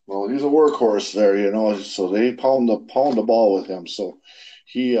 Well, he's a workhorse there, so they pound the ball with him. So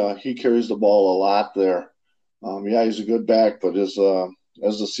he carries the ball a lot there. Yeah, he's a good back, but as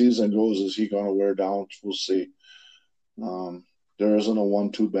the season goes, is he going to wear down? We'll see. There isn't a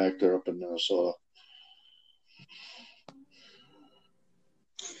 1-2 back there up in Minnesota.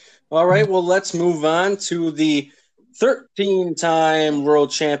 All right, well, let's move on to the 13-time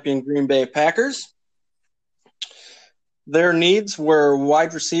world champion Green Bay Packers. Their needs were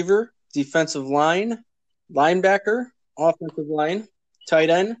wide receiver, defensive line, linebacker, offensive line,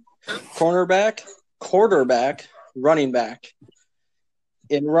 tight end, cornerback, quarterback, running back.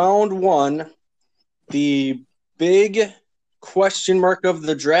 In round one, the big question mark of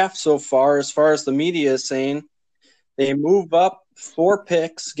the draft so far as the media is saying, they move up 4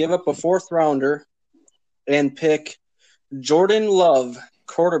 picks, give up a 4th rounder, and pick Jordan Love,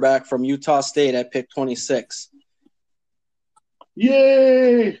 quarterback from Utah State at pick 26.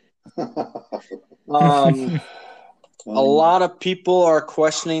 Yay! A lot of people are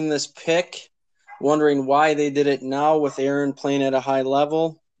questioning this pick, wondering why they did it now with Aaron playing at a high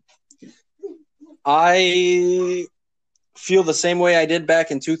level. I feel the same way I did back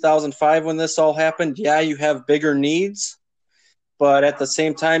in 2005 when this all happened. Yeah, you have bigger needs, but at the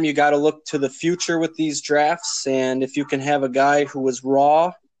same time, you got to look to the future with these drafts. And if you can have a guy who was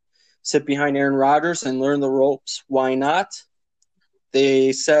raw sit behind Aaron Rodgers and learn the ropes, why not?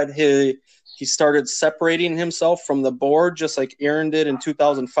 They said he started separating himself from the board just like Aaron did in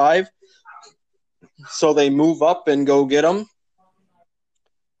 2005. So they move up and go get him.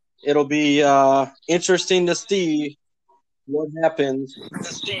 It'll be interesting to see what happens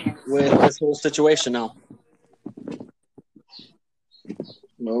with this whole situation now.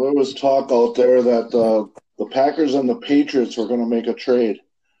 Well, there was talk out there that the Packers and the Patriots were going to make a trade,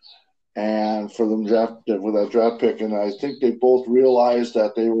 and for them with that draft pick, and I think they both realized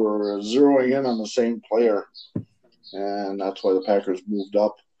that they were zeroing in on the same player, and that's why the Packers moved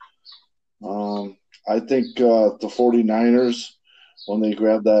up. I think the 49ers, when they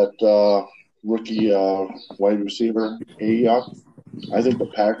grabbed that rookie wide receiver, I think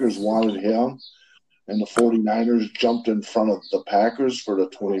the Packers wanted him, and the 49ers jumped in front of the Packers for the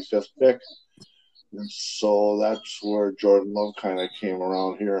 25th pick. And so that's where Jordan Love kind of came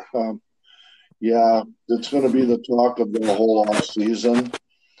around here. Yeah, it's going to be the talk of the whole offseason.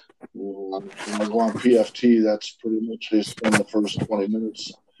 When I go on PFT, that's pretty much they spend the first 20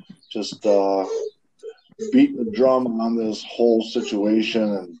 minutes just beating the drum on this whole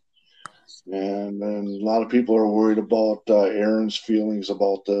situation. And then a lot of people are worried about Aaron's feelings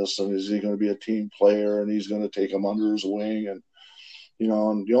about this, and is he going to be a team player, and he's going to take him under his wing. And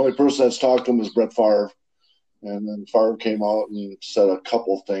and the only person that's talked to him is Brett Favre. And then Favre came out and said a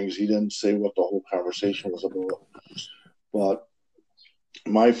couple things. He didn't say what the whole conversation was about. But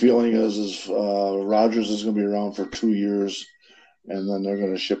my feeling is Rodgers is going to be around for 2 years, and then they're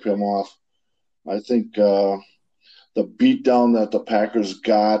going to ship him off. I think the beatdown that the Packers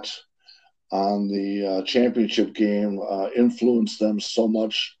got on the championship game influenced them so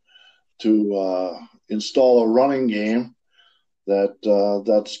much to install a running game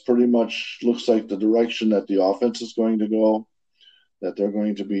that's pretty much looks like the direction that the offense is going to go, that they're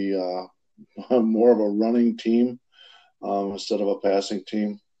going to be more of a running team instead of a passing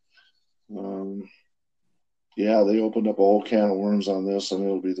team. Yeah, they opened up a whole can of worms on this, and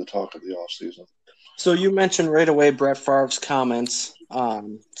it'll be the talk of the offseason. So you mentioned right away Brett Favre's comments.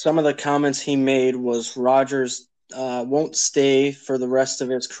 Some of the comments he made was Rodgers won't stay for the rest of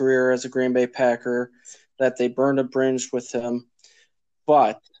his career as a Green Bay Packer, that they burned a bridge with him.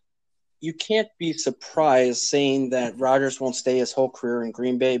 But you can't be surprised saying that Rodgers won't stay his whole career in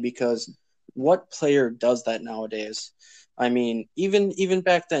Green Bay, because what player does that nowadays? I mean, even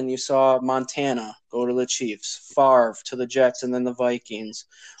back then, you saw Montana go to the Chiefs, Favre to the Jets, and then the Vikings.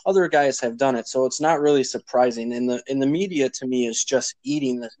 Other guys have done it, so it's not really surprising. And the media, to me, is just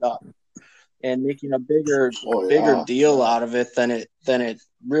eating this up and making a bigger deal out of it than it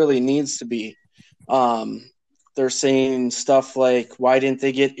really needs to be. Um, they're saying stuff like, why didn't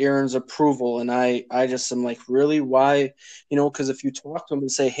they get Aaron's approval? And I just am like, really? Why? Because if you talk to him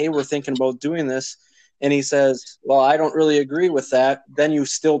and say, hey, we're thinking about doing this, and he says, well, I don't really agree with that, then you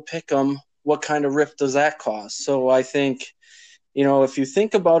still pick him. What kind of rift does that cause? So I think, if you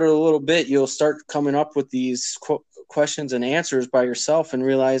think about it a little bit, you'll start coming up with these questions and answers by yourself and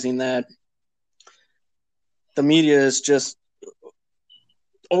realizing that the media is just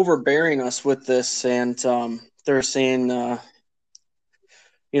overbearing us with this. And they're saying,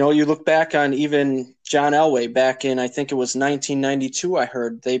 you look back on even John Elway back in, I think it was 1992, I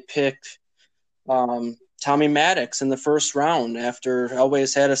heard they picked Tommy Maddox in the first round after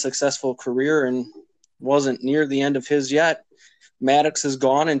Elway's had a successful career and wasn't near the end of his yet. Maddox is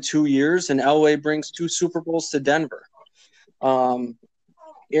gone in 2 years, and Elway brings 2 Super Bowls to Denver.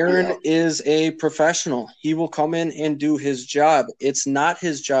 Aaron is a professional. He will come in and do his job. It's not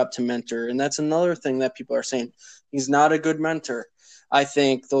his job to mentor, and that's another thing that people are saying. He's not a good mentor. I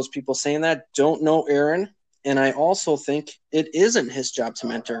think those people saying that don't know Aaron, and I also think it isn't his job to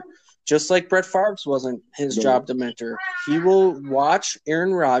mentor. Just like Brett Favre's wasn't his job to mentor. He will watch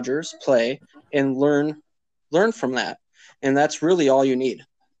Aaron Rodgers play and learn from that, and that's really all you need.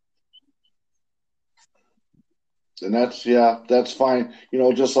 And that's fine.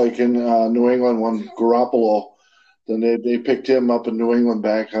 Just like in New England when Garoppolo, then they picked him up in New England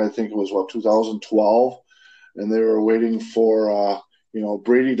back, I think it was, 2012, and they were waiting for,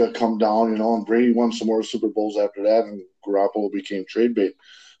 Brady to come down, and Brady won some more Super Bowls after that, and Garoppolo became trade bait.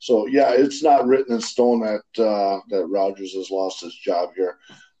 So, it's not written in stone that Rodgers has lost his job here.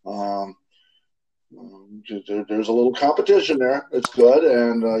 There's a little competition there. It's good,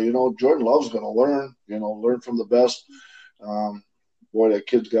 and Jordan Love's going to learn from the best. Boy, that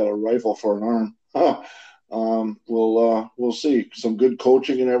kid's got a rifle for an arm. We'll see. Some good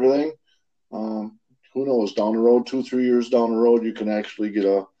coaching and everything. Who knows? Down the road, 2-3 years down the road, you can actually get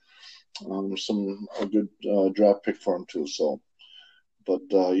a good draft pick for him too. So, but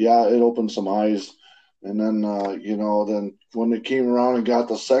it opened some eyes. And then, then when they came around and got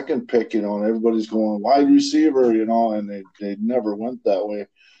the second pick, and everybody's going wide receiver, and they never went that way.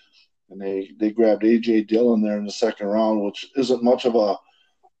 And they grabbed A.J. Dillon there in the second round, which isn't much of a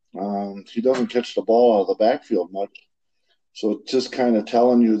he doesn't catch the ball out of the backfield much. So it's just kind of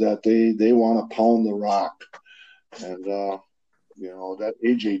telling you that they want to pound the rock. And, that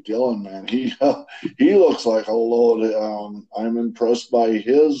A.J. Dillon, man, he looks like a load. I'm impressed by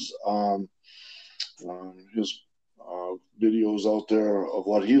his videos out there of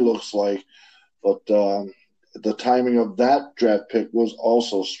what he looks like, but the timing of that draft pick was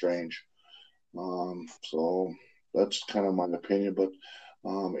also strange. So that's kind of my opinion. But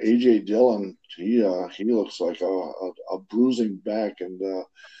A.J. Dillon, he looks like a bruising back, and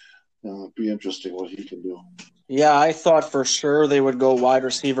be interesting what he can do. Yeah, I thought for sure they would go wide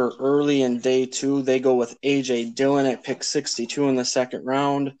receiver early in day 2. They go with A.J. Dillon at pick 62 in the second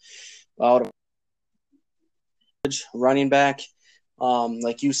round. Out of running back.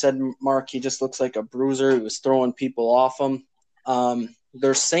 Like you said, Mark, he just looks like a bruiser. He was throwing people off him.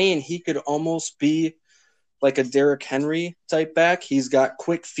 They're saying he could almost be like a Derrick Henry type back. He's got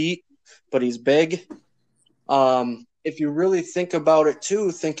quick feet, but he's big. If you really think about it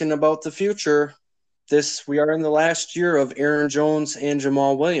too, thinking about the future, we are in the last year of Aaron Jones and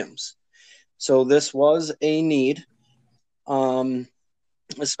Jamal Williams. So this was a need,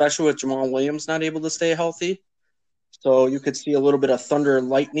 especially with Jamal Williams not able to stay healthy. So you could see a little bit of thunder and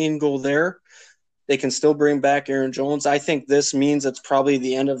lightning go there. They can still bring back Aaron Jones. I think this means it's probably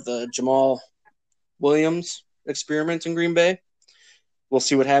the end of the Jamal Williams experiment in Green Bay. We'll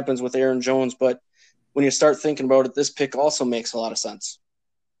see what happens with Aaron Jones, but when you start thinking about it, this pick also makes a lot of sense.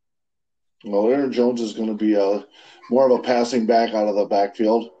 Well, Aaron Jones is going to be more of a passing back out of the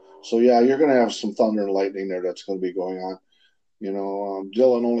backfield. So, you're going to have some thunder and lightning there that's going to be going on.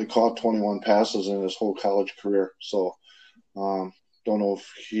 Dillon only caught 21 passes in his whole college career. So, don't know if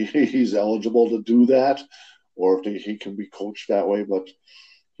he's eligible to do that or if he can be coached that way. But,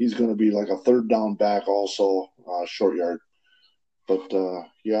 he's going to be like a third down back also, short yard. But,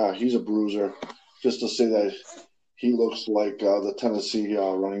 yeah, he's a bruiser. Just to say that he looks like the Tennessee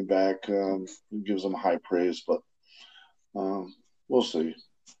running back gives him high praise, but we'll see.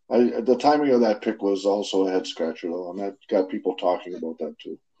 The timing of that pick was also a head scratcher, though, and that got people talking about that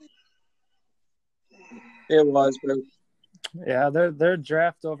too. It was, but Yeah, their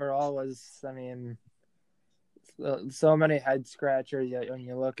draft overall was, I mean, so many head scratchers when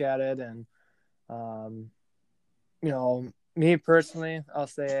you look at it, and me personally, I'll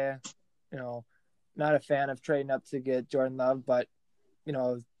say, not a fan of trading up to get Jordan Love, but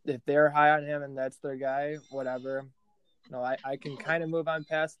if they're high on him and that's their guy, whatever. I can kind of move on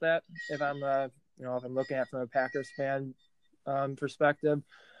past that if I'm if I'm looking at it from a Packers fan perspective.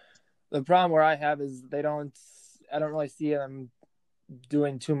 The problem where I have is I don't really see them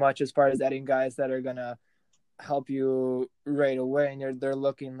doing too much as far as adding guys that are gonna help you right away, and they're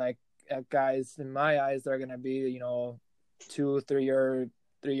looking like at guys in my eyes that are gonna be 3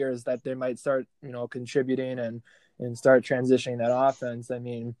 years that they might start contributing and start transitioning that offense. I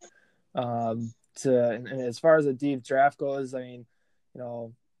mean, and as far as the deep draft goes, I mean,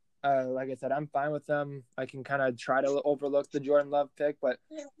 like I said, I'm fine with them. I can kind of try to overlook the Jordan Love pick, but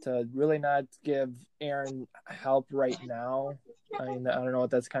to really not give Aaron help right now, I mean, I don't know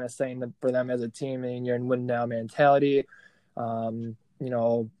what that's kind of saying for them as a team. I mean, you're in win now mentality. They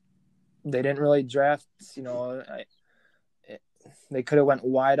didn't really draft, they could have went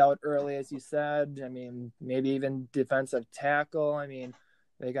wide out early, as you said. I mean, maybe even defensive tackle. I mean,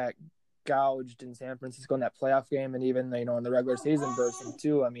 they got gouged in San Francisco in that playoff game, and even in the regular season version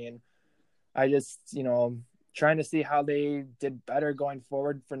too. I mean, I just trying to see how they did better going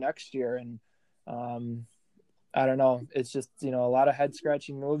forward for next year, and I don't know. It's just a lot of head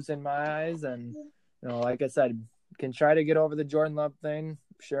scratching moves in my eyes, and like I said, can try to get over the Jordan Love thing,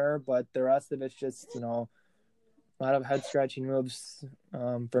 sure, but the rest of it's just a lot of head scratching moves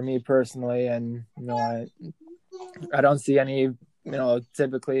for me personally, and I don't see any.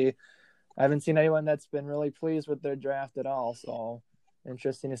 Typically, I haven't seen anyone that's been really pleased with their draft at all. So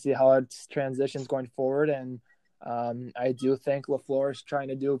interesting to see how it transitions going forward. And I do think LaFleur is trying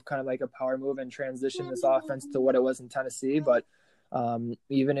to do kind of like a power move and transition this offense to what it was in Tennessee. But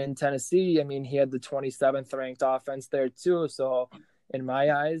even in Tennessee, I mean, he had the 27th ranked offense there too. So in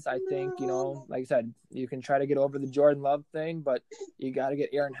my eyes, I think, like I said, you can try to get over the Jordan Love thing, but you got to get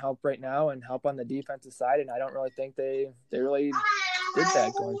Aaron help right now and help on the defensive side. And I don't really think they really did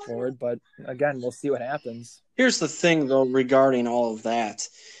that going forward. But again, we'll see what happens. Here's the thing, though, regarding all of that.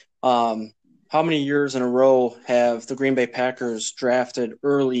 How many years in a row have the Green Bay Packers drafted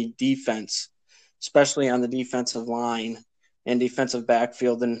early defense, especially on the defensive line and defensive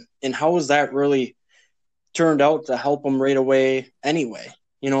backfield? And how has that really turned out to help them right away anyway?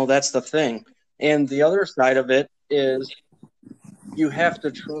 That's the thing. And the other side of it is you have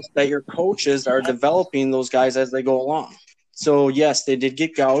to trust that your coaches are developing those guys as they go along. So, yes, they did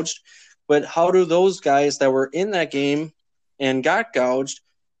get gouged, but how do those guys that were in that game and got gouged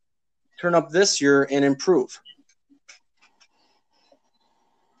turn up this year and improve?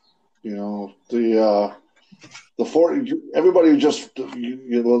 Everybody just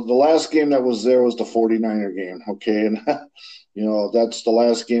the last game that was there was the 49er game, okay, and that's the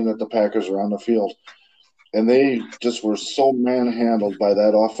last game that the Packers are on the field, and they just were so manhandled by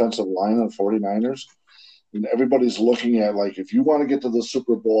that offensive line of the 49ers. And everybody's looking at, like, if you want to get to the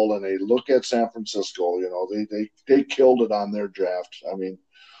Super Bowl, and they look at San Francisco, they killed it on their draft. I mean,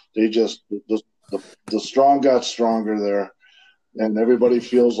 they just the strong got stronger there, and everybody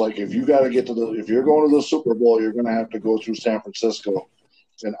feels like if you're going to the Super Bowl, you're going to have to go through San Francisco.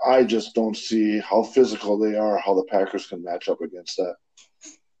 And I just don't see how physical they are, how the Packers can match up against that.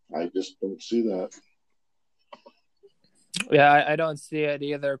 I just don't see that. Yeah, I don't see it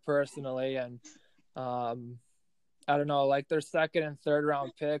either personally, and I don't know, like their second and third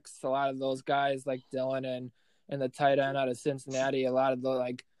round picks, a lot of those guys like Dylan and the tight end out of Cincinnati, a lot of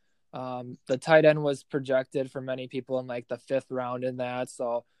the tight end was projected for many people in like the fifth round in that.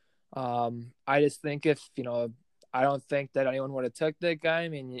 So I just think I don't think that anyone would have took that guy. I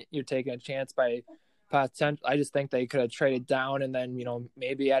mean, you're taking a chance by potential. I just think they could have traded down and then,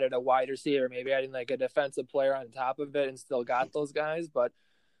 maybe added a wide receiver, maybe adding like a defensive player on top of it and still got those guys. But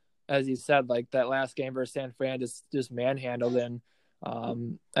as you said, like that last game versus San Fran just manhandled. And I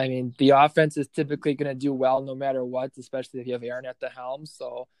mean, the offense is typically going to do well no matter what, especially if you have Aaron at the helm.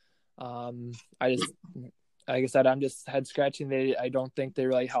 So like I said, I'm just head scratching. I don't think they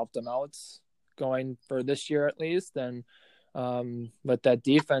really helped them out going for this year at least. And but that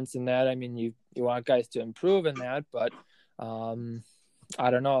defense and that, I mean, you want guys to improve in that, but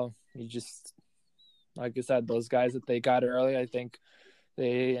I don't know. You just, like I said, those guys that they got early, I think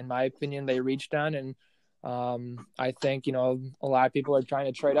they, in my opinion, they reached on. And I think, a lot of people are trying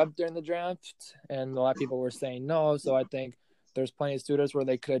to trade up during the draft, and a lot of people were saying no. So I think there's plenty of suitors where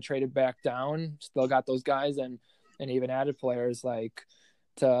they could have traded back down, still got those guys, and even added players like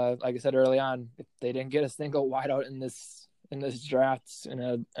I said early on, if they didn't get a single wideout in this draft,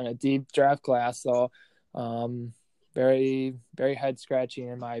 in a deep draft class. So very, very head scratching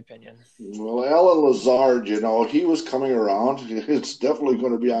in my opinion. Well, Alan Lazard, he was coming around. It's definitely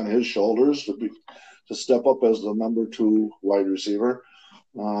going to be on his shoulders to step up as the number 2 wide receiver.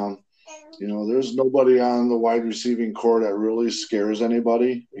 There's nobody on the wide receiving core that really scares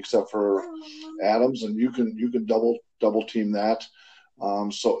anybody except for Adams, and you can double team that.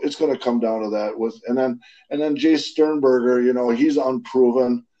 So it's going to come down to that and then Jay Sternberger, he's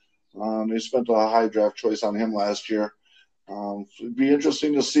unproven. They spent a high draft choice on him last year. It'd be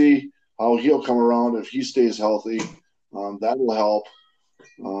interesting to see how he'll come around if he stays healthy. That will help.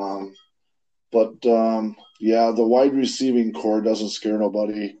 But the wide receiving core doesn't scare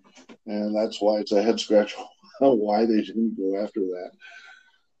nobody, and that's why it's a head scratch why they didn't go after that.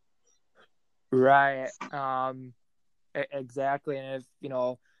 Right. Exactly. And if,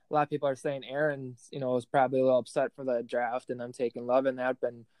 a lot of people are saying Aaron, is probably a little upset for the draft and them taking Love in that,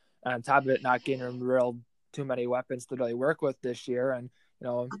 but on top of it, not getting too many weapons to really work with this year. And,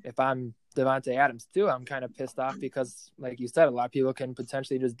 if I'm Davante Adams too, I'm kind of pissed off because, like you said, a lot of people can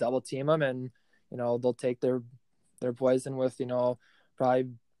potentially just double team him and, they'll take their poison with, probably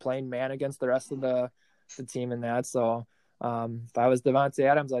playing man against the rest of the team in that. So if I was Davante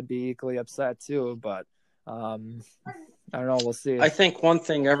Adams, I'd be equally upset too. But I don't know. We'll see. I think one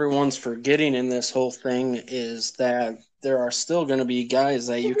thing everyone's forgetting in this whole thing is that there are still going to be guys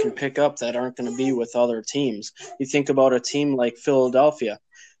that you can pick up that aren't going to be with other teams. You think about a team like Philadelphia.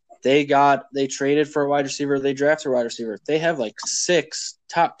 They traded for a wide receiver. They drafted a wide receiver. They have like 6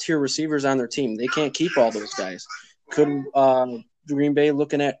 top-tier receivers on their team. They can't keep all those guys. Could Green Bay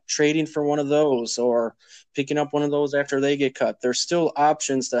looking at trading for one of those or picking up one of those after they get cut? There's still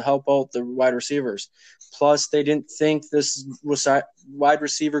options to help out the wide receivers. Plus, they didn't think this wide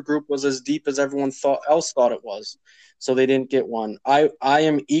receiver group was as deep as everyone else thought it was. So they didn't get one. I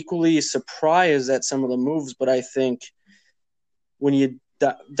am equally surprised at some of the moves, but I think when you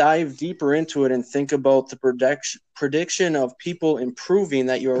dive deeper into it and think about the prediction of people improving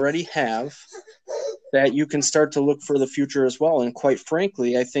that you already have, that you can start to look for the future as well. And quite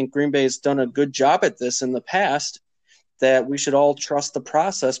frankly, I think Green Bay has done a good job at this in the past, that we should all trust the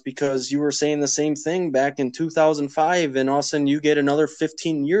process, because you were saying the same thing back in 2005, and all of a sudden you get another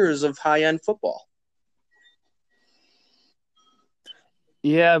 15 years of high-end football.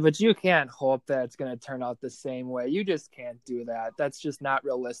 Yeah, but you can't hope that it's going to turn out the same way. You just can't do that. That's just not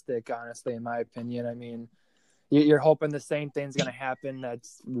realistic, honestly, in my opinion. I mean, you're hoping the same thing's going to happen.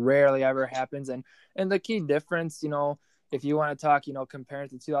 That's rarely ever happens. And the key difference, if you want to talk, comparing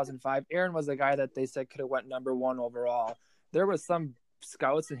to 2005, Aaron was a guy that they said could have went number 1 overall. There was some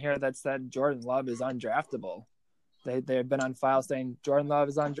scouts in here that said Jordan Love is undraftable. They had been on file saying Jordan Love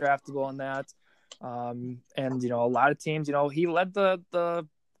is undraftable and that. And, a lot of teams, he led the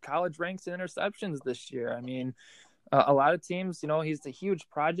college ranks in interceptions this year. I mean, a lot of teams, he's a huge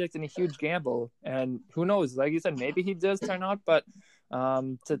project and a huge gamble, and who knows, like you said, maybe he does turn out, but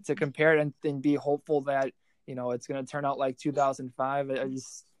to compare it and be hopeful that, it's going to turn out like 2005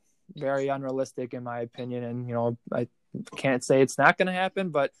 is very unrealistic in my opinion. And, I can't say it's not going to happen,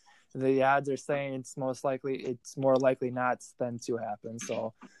 but the odds are saying it's more likely not than to happen.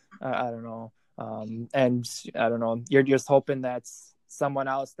 So I don't know. And I don't know, you're just hoping that someone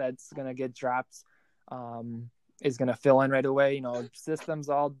else that's going to get dropped is going to fill in right away. Systems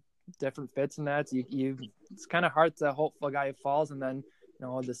all different fits in that. It's kind of hard to hope for a guy falls and then,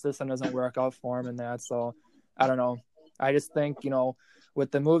 the system doesn't work out for him and that. So I don't know. I just think, with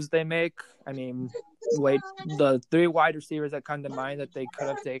the moves they make, I mean, the 3 wide receivers that come to mind that they could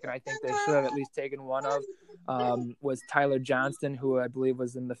have taken, I think they should have at least taken one of, was Tyler Johnston, who I believe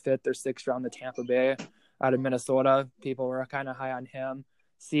was in the 5th or 6th round of Tampa Bay out of Minnesota. People were kind of high on him.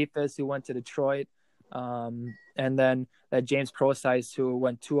 Cephas, who went to Detroit. And then that James Procise, who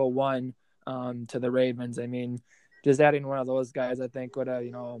went 201 to the Ravens. I mean, just adding one of those guys, I think would have,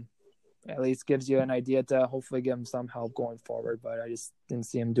 at least gives you an idea to hopefully give him some help going forward. But I just didn't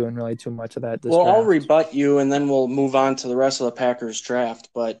see him doing really too much of that. Well, I'll rebut you, and then we'll move on to the rest of the Packers draft.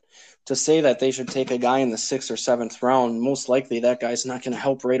 But to say that they should take a guy in the 6th or 7th round, most likely that guy's not going to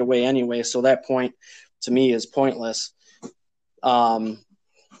help right away anyway. So that point to me is pointless.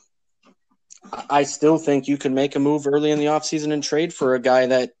 I still think you could make a move early in the offseason and trade for a guy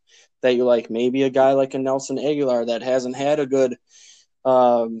that you like. Maybe a guy like a Nelson Aguilar that hasn't had a good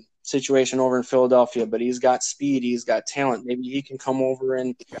situation over in Philadelphia, but he's got speed, he's got talent. Maybe he can come over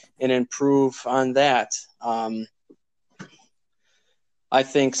and improve on that. I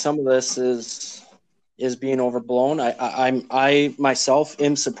think some of this is being overblown. I myself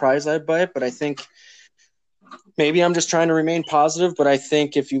am surprised by it, but I think maybe I'm just trying to remain positive. But I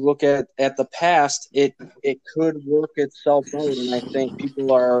think if you look at the past, it could work itself out, and I think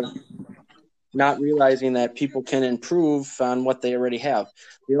people are not realizing that people can improve on what they already have.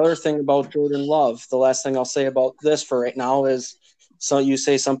 The other thing about Jordan Love, the last thing I'll say about this for right now is, so you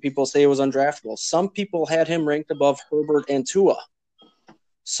say some people say it was undraftable. Some people had him ranked above Herbert and Tua.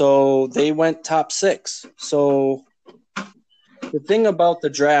 So they went top 6. So the thing about the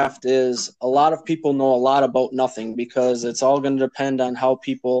draft is a lot of people know a lot about nothing because it's all going to depend on how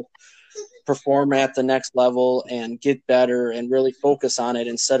people perform at the next level and get better and really focus on it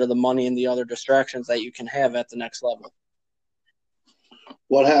instead of the money and the other distractions that you can have at the next level.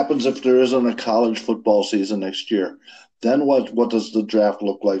 What happens if there isn't a college football season next year? Then what does the draft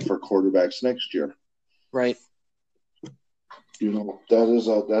look like for quarterbacks next year? Right.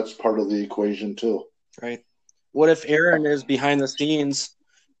 That's part of the equation too. Right. What if Aaron is behind the scenes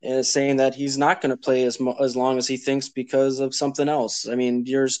saying that he's not going to play as long as he thinks because of something else? I mean,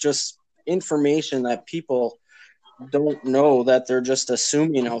 there's just information that people don't know that they're just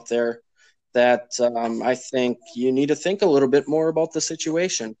assuming out there that I think you need to think a little bit more about the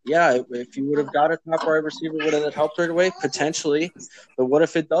situation. Yeah, if you would have got a top wide receiver, would have helped right away? Potentially. But what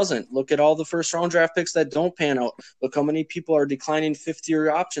if it doesn't? Look at all the first-round draft picks that don't pan out. Look how many people are declining 50-year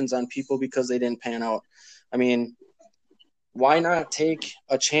options on people because they didn't pan out. I mean, why not take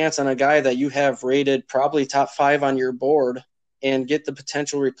a chance on a guy that you have rated probably top 5 on your board and get the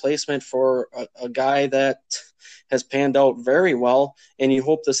potential replacement for a guy that has panned out very well, and you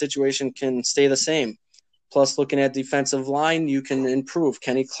hope the situation can stay the same. Plus, looking at defensive line, you can improve.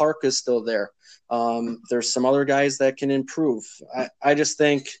 Kenny Clark is still there. There's some other guys that can improve. I just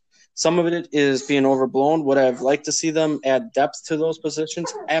think some of it is being overblown. Would I have liked to see them add depth to those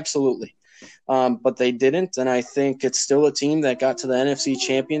positions? Absolutely. But they didn't, and I think it's still a team that got to the NFC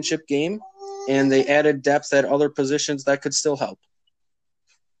Championship game, and they added depth at other positions that could still help.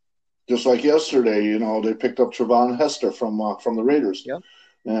 Just like yesterday, they picked up Trevon Hester from the Raiders. Yep.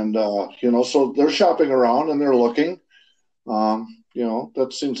 And, so they're shopping around and they're looking. That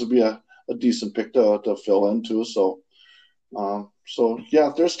seems to be a decent pick to fill into. So,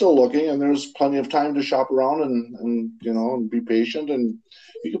 yeah, they're still looking, and there's plenty of time to shop around and be patient, and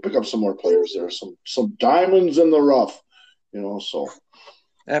you can pick up some more players there, some diamonds in the rough, so.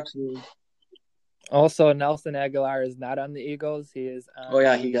 Absolutely. Also, Nelson Aguilar is not on the Eagles. He is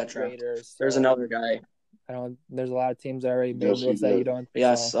on he got drafted. Raiders. So there's another guy. There's a lot of teams that already made moves that you don't.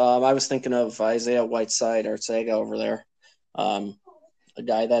 Yes, I was thinking of Isaiah Whiteside or Saga over there. A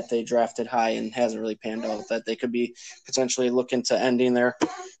guy that they drafted high and hasn't really panned out, that they could be potentially looking to ending there.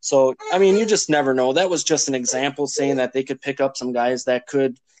 So, I mean, you just never know. That was just an example saying that they could pick up some guys that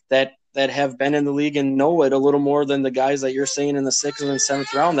have been in the league and know it a little more than the guys that you're saying in the 6th and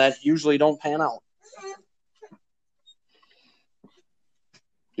 7th round that usually don't pan out.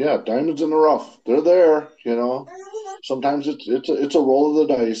 Yeah, diamonds in the rough. They're there, Sometimes it's a roll of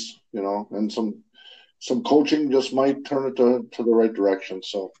the dice, and some coaching just might turn it to the right direction.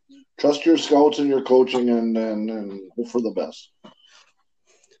 So trust your scouts and your coaching and hope for the best.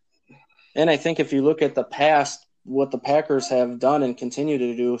 And I think if you look at the past, what the Packers have done and continue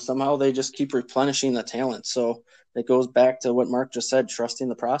to do, somehow they just keep replenishing the talent. So it goes back to what Mark just said, trusting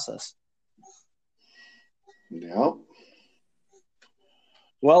the process. Yeah.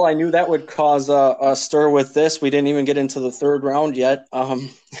 Well, I knew that would cause a stir with this. We didn't even get into the 3rd round yet.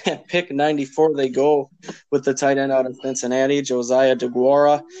 At pick 94, they go with the tight end out of Cincinnati, Josiah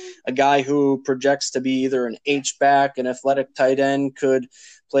DeGuara, a guy who projects to be either an H-back, an athletic tight end, could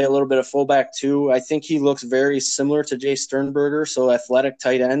play a little bit of fullback too. I think he looks very similar to Jay Sternberger, so athletic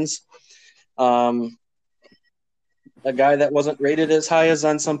tight ends. A guy that wasn't rated as high as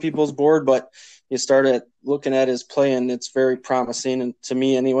on some people's board, but you started looking at his play, and it's very promising, and to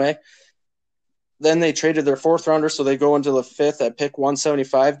me anyway. Then they traded their 4th rounder, so they go into the 5th at pick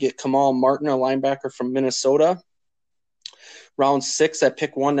 175, get Kamal Martin, a linebacker from Minnesota. Round 6 at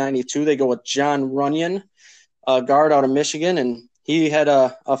pick 192, they go with John Runyon, a guard out of Michigan, and he had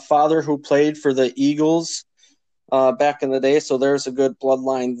a father who played for the Eagles back in the day, so there's a good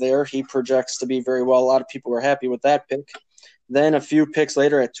bloodline there. He projects to be very well. A lot of people were happy with that pick. Then a few picks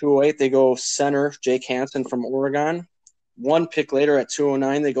later at 208, they go center Jake Hansen from Oregon. 1 pick later at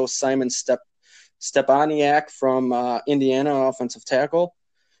 209, they go Simon Stepaniak from Indiana, offensive tackle.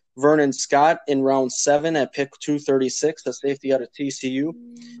 Vernon Scott in round 7 at pick 236, the safety out of TCU.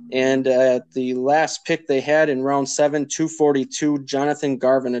 And at the last pick they had in round 7, 242, Jonathan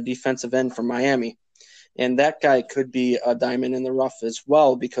Garvin, a defensive end from Miami. And that guy could be a diamond in the rough as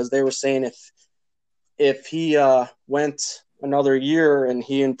well, because they were saying if he went another year and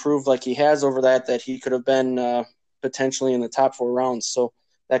he improved like he has over that he could have been potentially in the top 4 rounds. So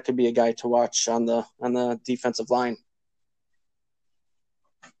that could be a guy to watch on the defensive line.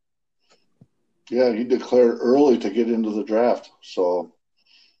 Yeah, he declared early to get into the draft. So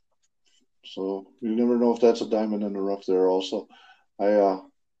you never know if that's a diamond in the rough there also. I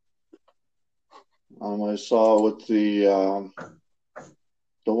saw with the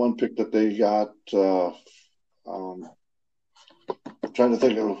one pick that they got, I'm trying to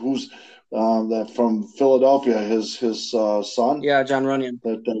think of who's that from Philadelphia, his son. Yeah, John Runyon.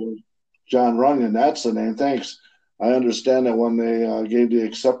 John Runyon, that's the name. Thanks. I understand that when they gave the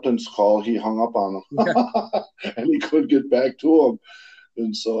acceptance call, he hung up on them, and he couldn't get back to him.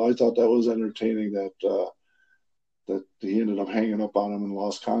 And so I thought that was entertaining that he ended up hanging up on him and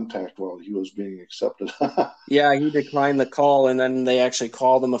lost contact while he was being accepted. Yeah, he declined the call, and then they actually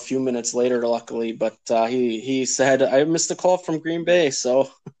called him a few minutes later, luckily. But he said, I missed a call from Green Bay.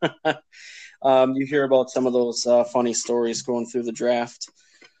 So you hear about some of those funny stories going through the draft.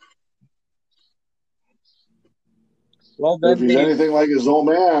 Well, if he's anything like his old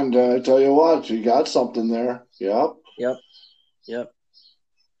man, I tell you what, he got something there. Yep.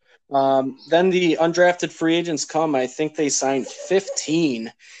 Then the undrafted free agents come. I think they signed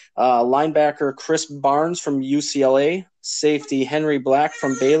 15. Linebacker Chris Barnes from UCLA, safety Henry Black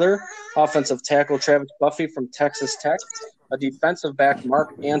from Baylor, offensive tackle Travis Buffy from Texas Tech, a defensive back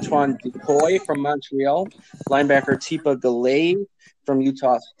Mark Antoine Decoy from Montreal, linebacker Tipa Galei from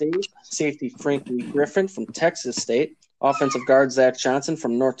Utah State, safety Frankie Griffin from Texas State, offensive guard Zach Johnson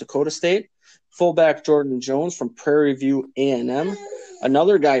from North Dakota State, fullback Jordan Jones from Prairie View A&M,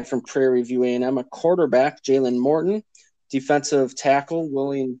 another guy from Prairie View A&M, a quarterback Jalen Morton, defensive tackle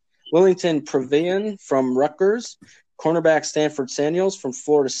Wellington Previan from Rutgers, cornerback Stanford Samuels from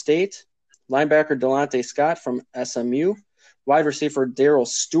Florida State, linebacker Delonte Scott from SMU, wide receiver Darrell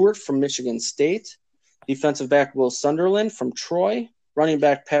Stewart from Michigan State, defensive back Will Sunderland from Troy, running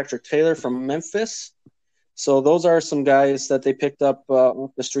back Patrick Taylor from Memphis. So those are some guys that they picked up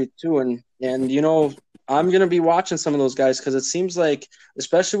off the street too. And you know, I'm going to be watching some of those guys because it seems like,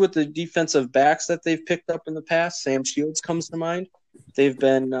 especially with the defensive backs that they've picked up in the past, Sam Shields comes to mind. They've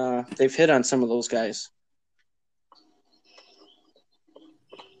hit on some of those guys.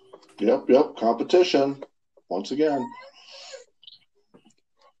 Yep. Competition once again.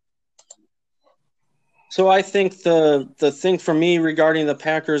 So I think the thing for me regarding the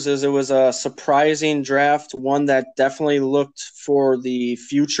Packers is it was a surprising draft, one that definitely looked for the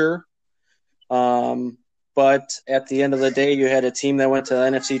future. But at the end of the day, you had a team that went to the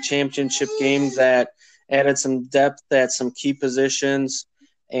NFC Championship game that added some depth at some key positions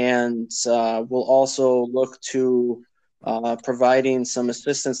and will also look to providing some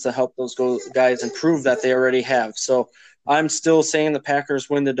assistance to help those guys improve that they already have. So I'm still saying the Packers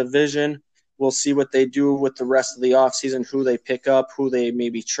win the division. We'll see what they do with the rest of the offseason, who they pick up, who they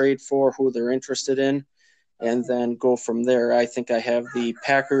maybe trade for, who they're interested in, and then go from there. I think I have the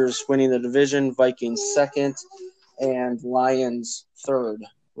Packers winning the division, Vikings second, and Lions third,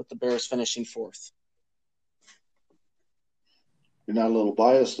 with the Bears finishing fourth. You're not a little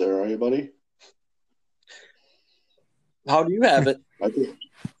biased there, are you, buddy? How do you have it?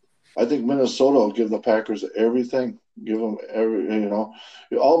 I think Minnesota will give the Packers everything. Give them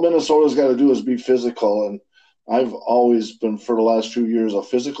all Minnesota's got to do is be physical. And I've always been, for the last 2 years, a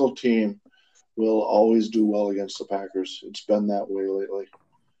physical team will always do well against the Packers. It's been that way lately.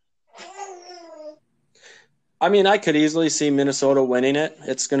 I mean, I could easily see Minnesota winning it.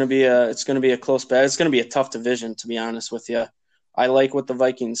 It's going to be a close bet. It's going to be a tough division, to be honest with you. I like what the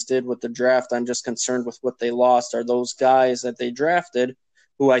Vikings did with the draft. I'm just concerned with what they lost. Are those guys that they drafted,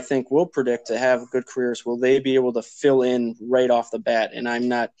 who I think will predict to have good careers, will they be able to fill in right off the bat? And I'm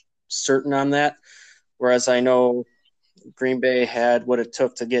not certain on that, whereas I know Green Bay had what it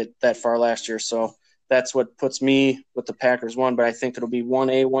took to get that far last year. So that's what puts me with the Packers one, but I think it'll be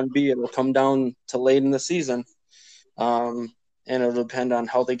 1A, 1B. It will come down to late in the season, and it'll depend on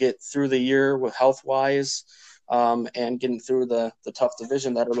how they get through the year with health-wise and getting through the tough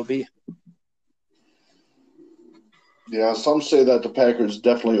division that it'll be. Yeah, some say that the Packers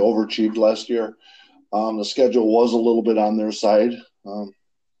definitely overachieved last year. The schedule was a little bit on their side,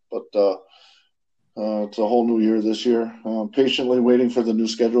 but it's a whole new year this year. Patiently waiting for the new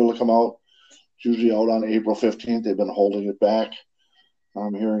schedule to come out. It's usually out on April 15th. They've been holding it back.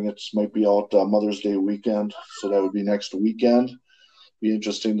 I'm hearing it might be out Mother's Day weekend, so that would be next weekend. Be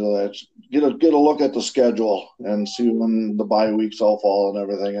interesting to get a look at the schedule and see when the bye weeks all fall and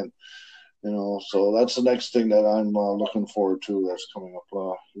everything, and so that's the next thing that I'm looking forward to that's coming up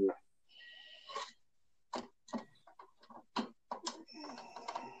here.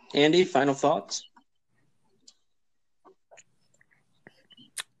 Andy, final thoughts?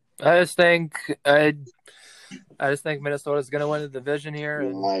 I just think Minnesota's going to win the division here,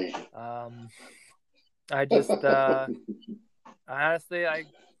 and I just honestly, I'm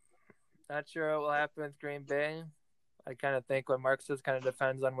not sure what will happen with Green Bay. I kind of think what Mark says kind of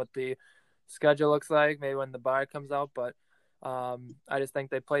depends on what the schedule looks like, maybe when the bye comes out. But I just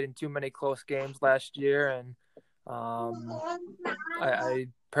think they played in too many close games last year, and I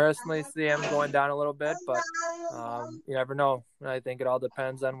personally see them going down a little bit. But you never know. I think it all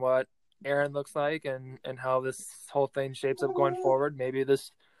depends on what Aaron looks like and how this whole thing shapes up going forward. Maybe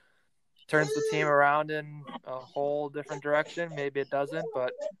this turns the team around in a whole different direction. Maybe it doesn't,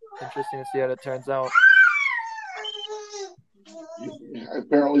 but interesting to see how it turns out.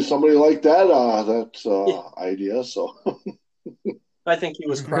 Apparently somebody liked that idea, so I think he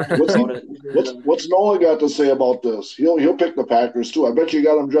was crying about it. What's Nolan got to say about this? He'll pick the Packers too. I bet you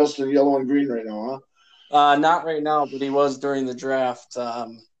got him dressed in yellow and green right now, huh? Not right now, but he was during the draft.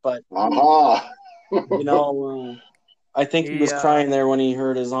 But I think he was crying there when he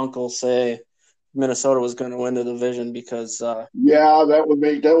heard his uncle say Minnesota was going to win the division because that would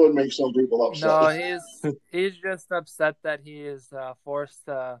make some people upset. No, he's just upset that he is forced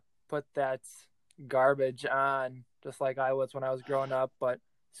to put that garbage on, just like I was when I was growing up. But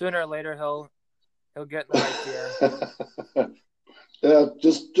sooner or later he'll get in the right gear. Yeah,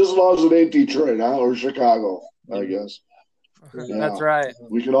 just as long as it ain't Detroit, or Chicago, I guess. Yeah, that's right.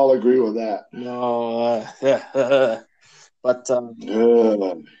 We can all agree with that. No, but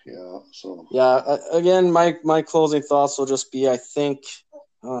again, my closing thoughts will just be: I think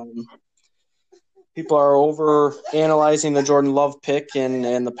people are over analyzing the Jordan Love pick,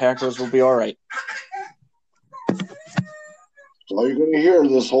 and the Packers will be all right. That's all you're going to hear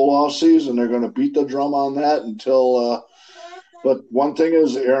this whole off season. They're going to beat the drum on that until. But one thing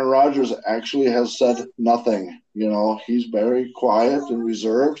is, Aaron Rodgers actually has said nothing. He's very quiet and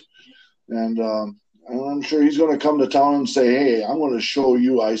reserved, and I'm sure he's going to come to town and say, "Hey, I'm going to show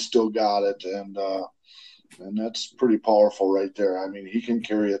you I still got it," and that's pretty powerful right there. I mean, he can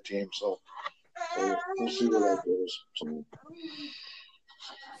carry a team, so we'll see where that goes. So.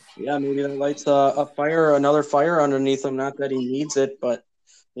 Yeah, maybe that lights another fire underneath him. Not that he needs it, but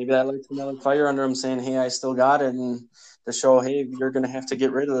maybe that lights another fire under him, saying, "Hey, I still got it," and to show, "Hey, you're going to have to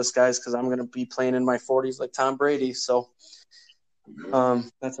get rid of this, guys, because I'm going to be playing in my 40s like Tom Brady." So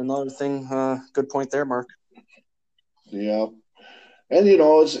that's another thing. Good point there, Mark. Yeah. And,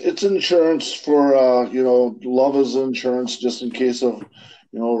 it's insurance for, Love is insurance just in case of,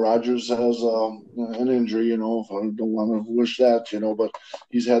 Rodgers has an injury, I don't want to wish that, but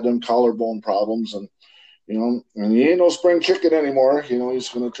he's had them collarbone problems and, and he ain't no spring chicken anymore. He's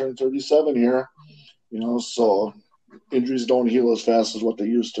going to turn 37 here, so injuries don't heal as fast as what they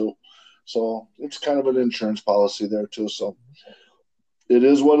used to. So it's kind of an insurance policy there too. So it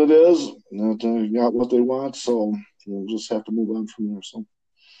is what it is. They got what they want, so we'll just have to move on from there. So.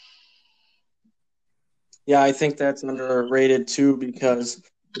 Yeah, I think that's underrated too because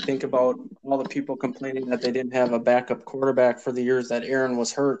you think about all the people complaining that they didn't have a backup quarterback for the years that Aaron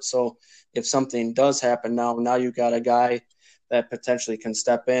was hurt. So if something does happen now you got a guy that potentially can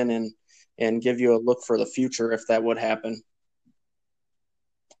step in and give you a look for the future if that would happen.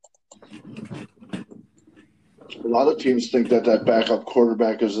 A lot of teams think that backup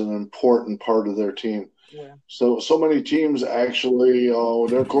quarterback is an important part of their team. Yeah. So many teams actually,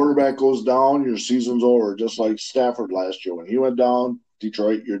 their quarterback goes down, your season's over, just like Stafford last year. When he went down,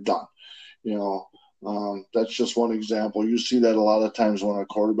 Detroit, you're done. That's just one example. You see that a lot of times when a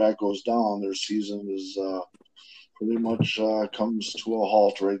quarterback goes down, their season is pretty much comes to a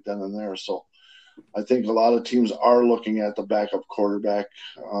halt right then and there. So I think a lot of teams are looking at the backup quarterback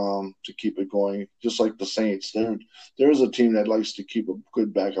to keep it going, just like the Saints. There's a team that likes to keep a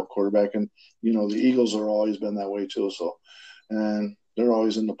good backup quarterback, and the Eagles are always been that way too. So, and they're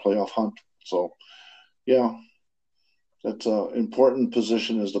always in the playoff hunt. So, yeah, that's an important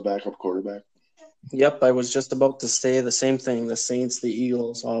position as the backup quarterback. Yep, I was just about to say the same thing. The Saints, the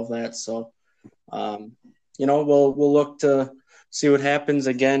Eagles, all of that. So, we'll look to see what happens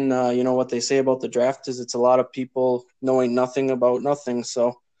again. What they say about the draft is it's a lot of people knowing nothing about nothing.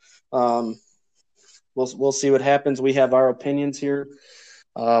 So we'll see what happens. We have our opinions here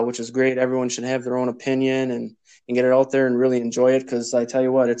which is great. Everyone should have their own opinion and get it out there and really enjoy it, because I tell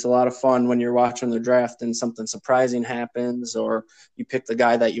you what, it's a lot of fun when you're watching the draft and something surprising happens or you pick the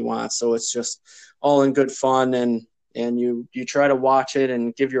guy that you want. So it's just all in good fun, and you try to watch it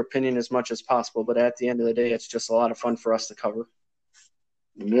and give your opinion as much as possible. But at the end of the day, it's just a lot of fun for us to cover.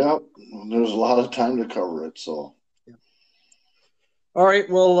 Yeah, there's a lot of time to cover it. So. All right.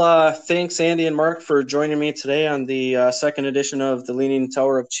 Well, thanks, Andy and Mark, for joining me today on the second edition of the Leaning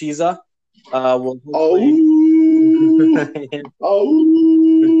Tower of Cheesa. We'll hopefully...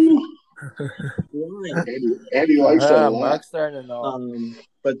 Andy likes that a lot. Mark's starting to know.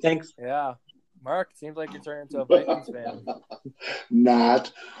 But thanks. Yeah. Mark, seems like you're turning into a Vikings fan.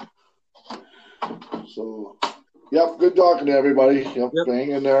 Not. So, yep, good talking to everybody. Yep.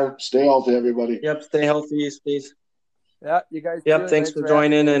 Hang in there. Stay healthy, everybody. Yep, stay healthy, please. Yeah, you guys. Yep, thanks for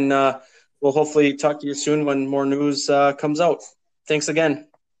joining, and we'll hopefully talk to you soon when more news comes out. Thanks again.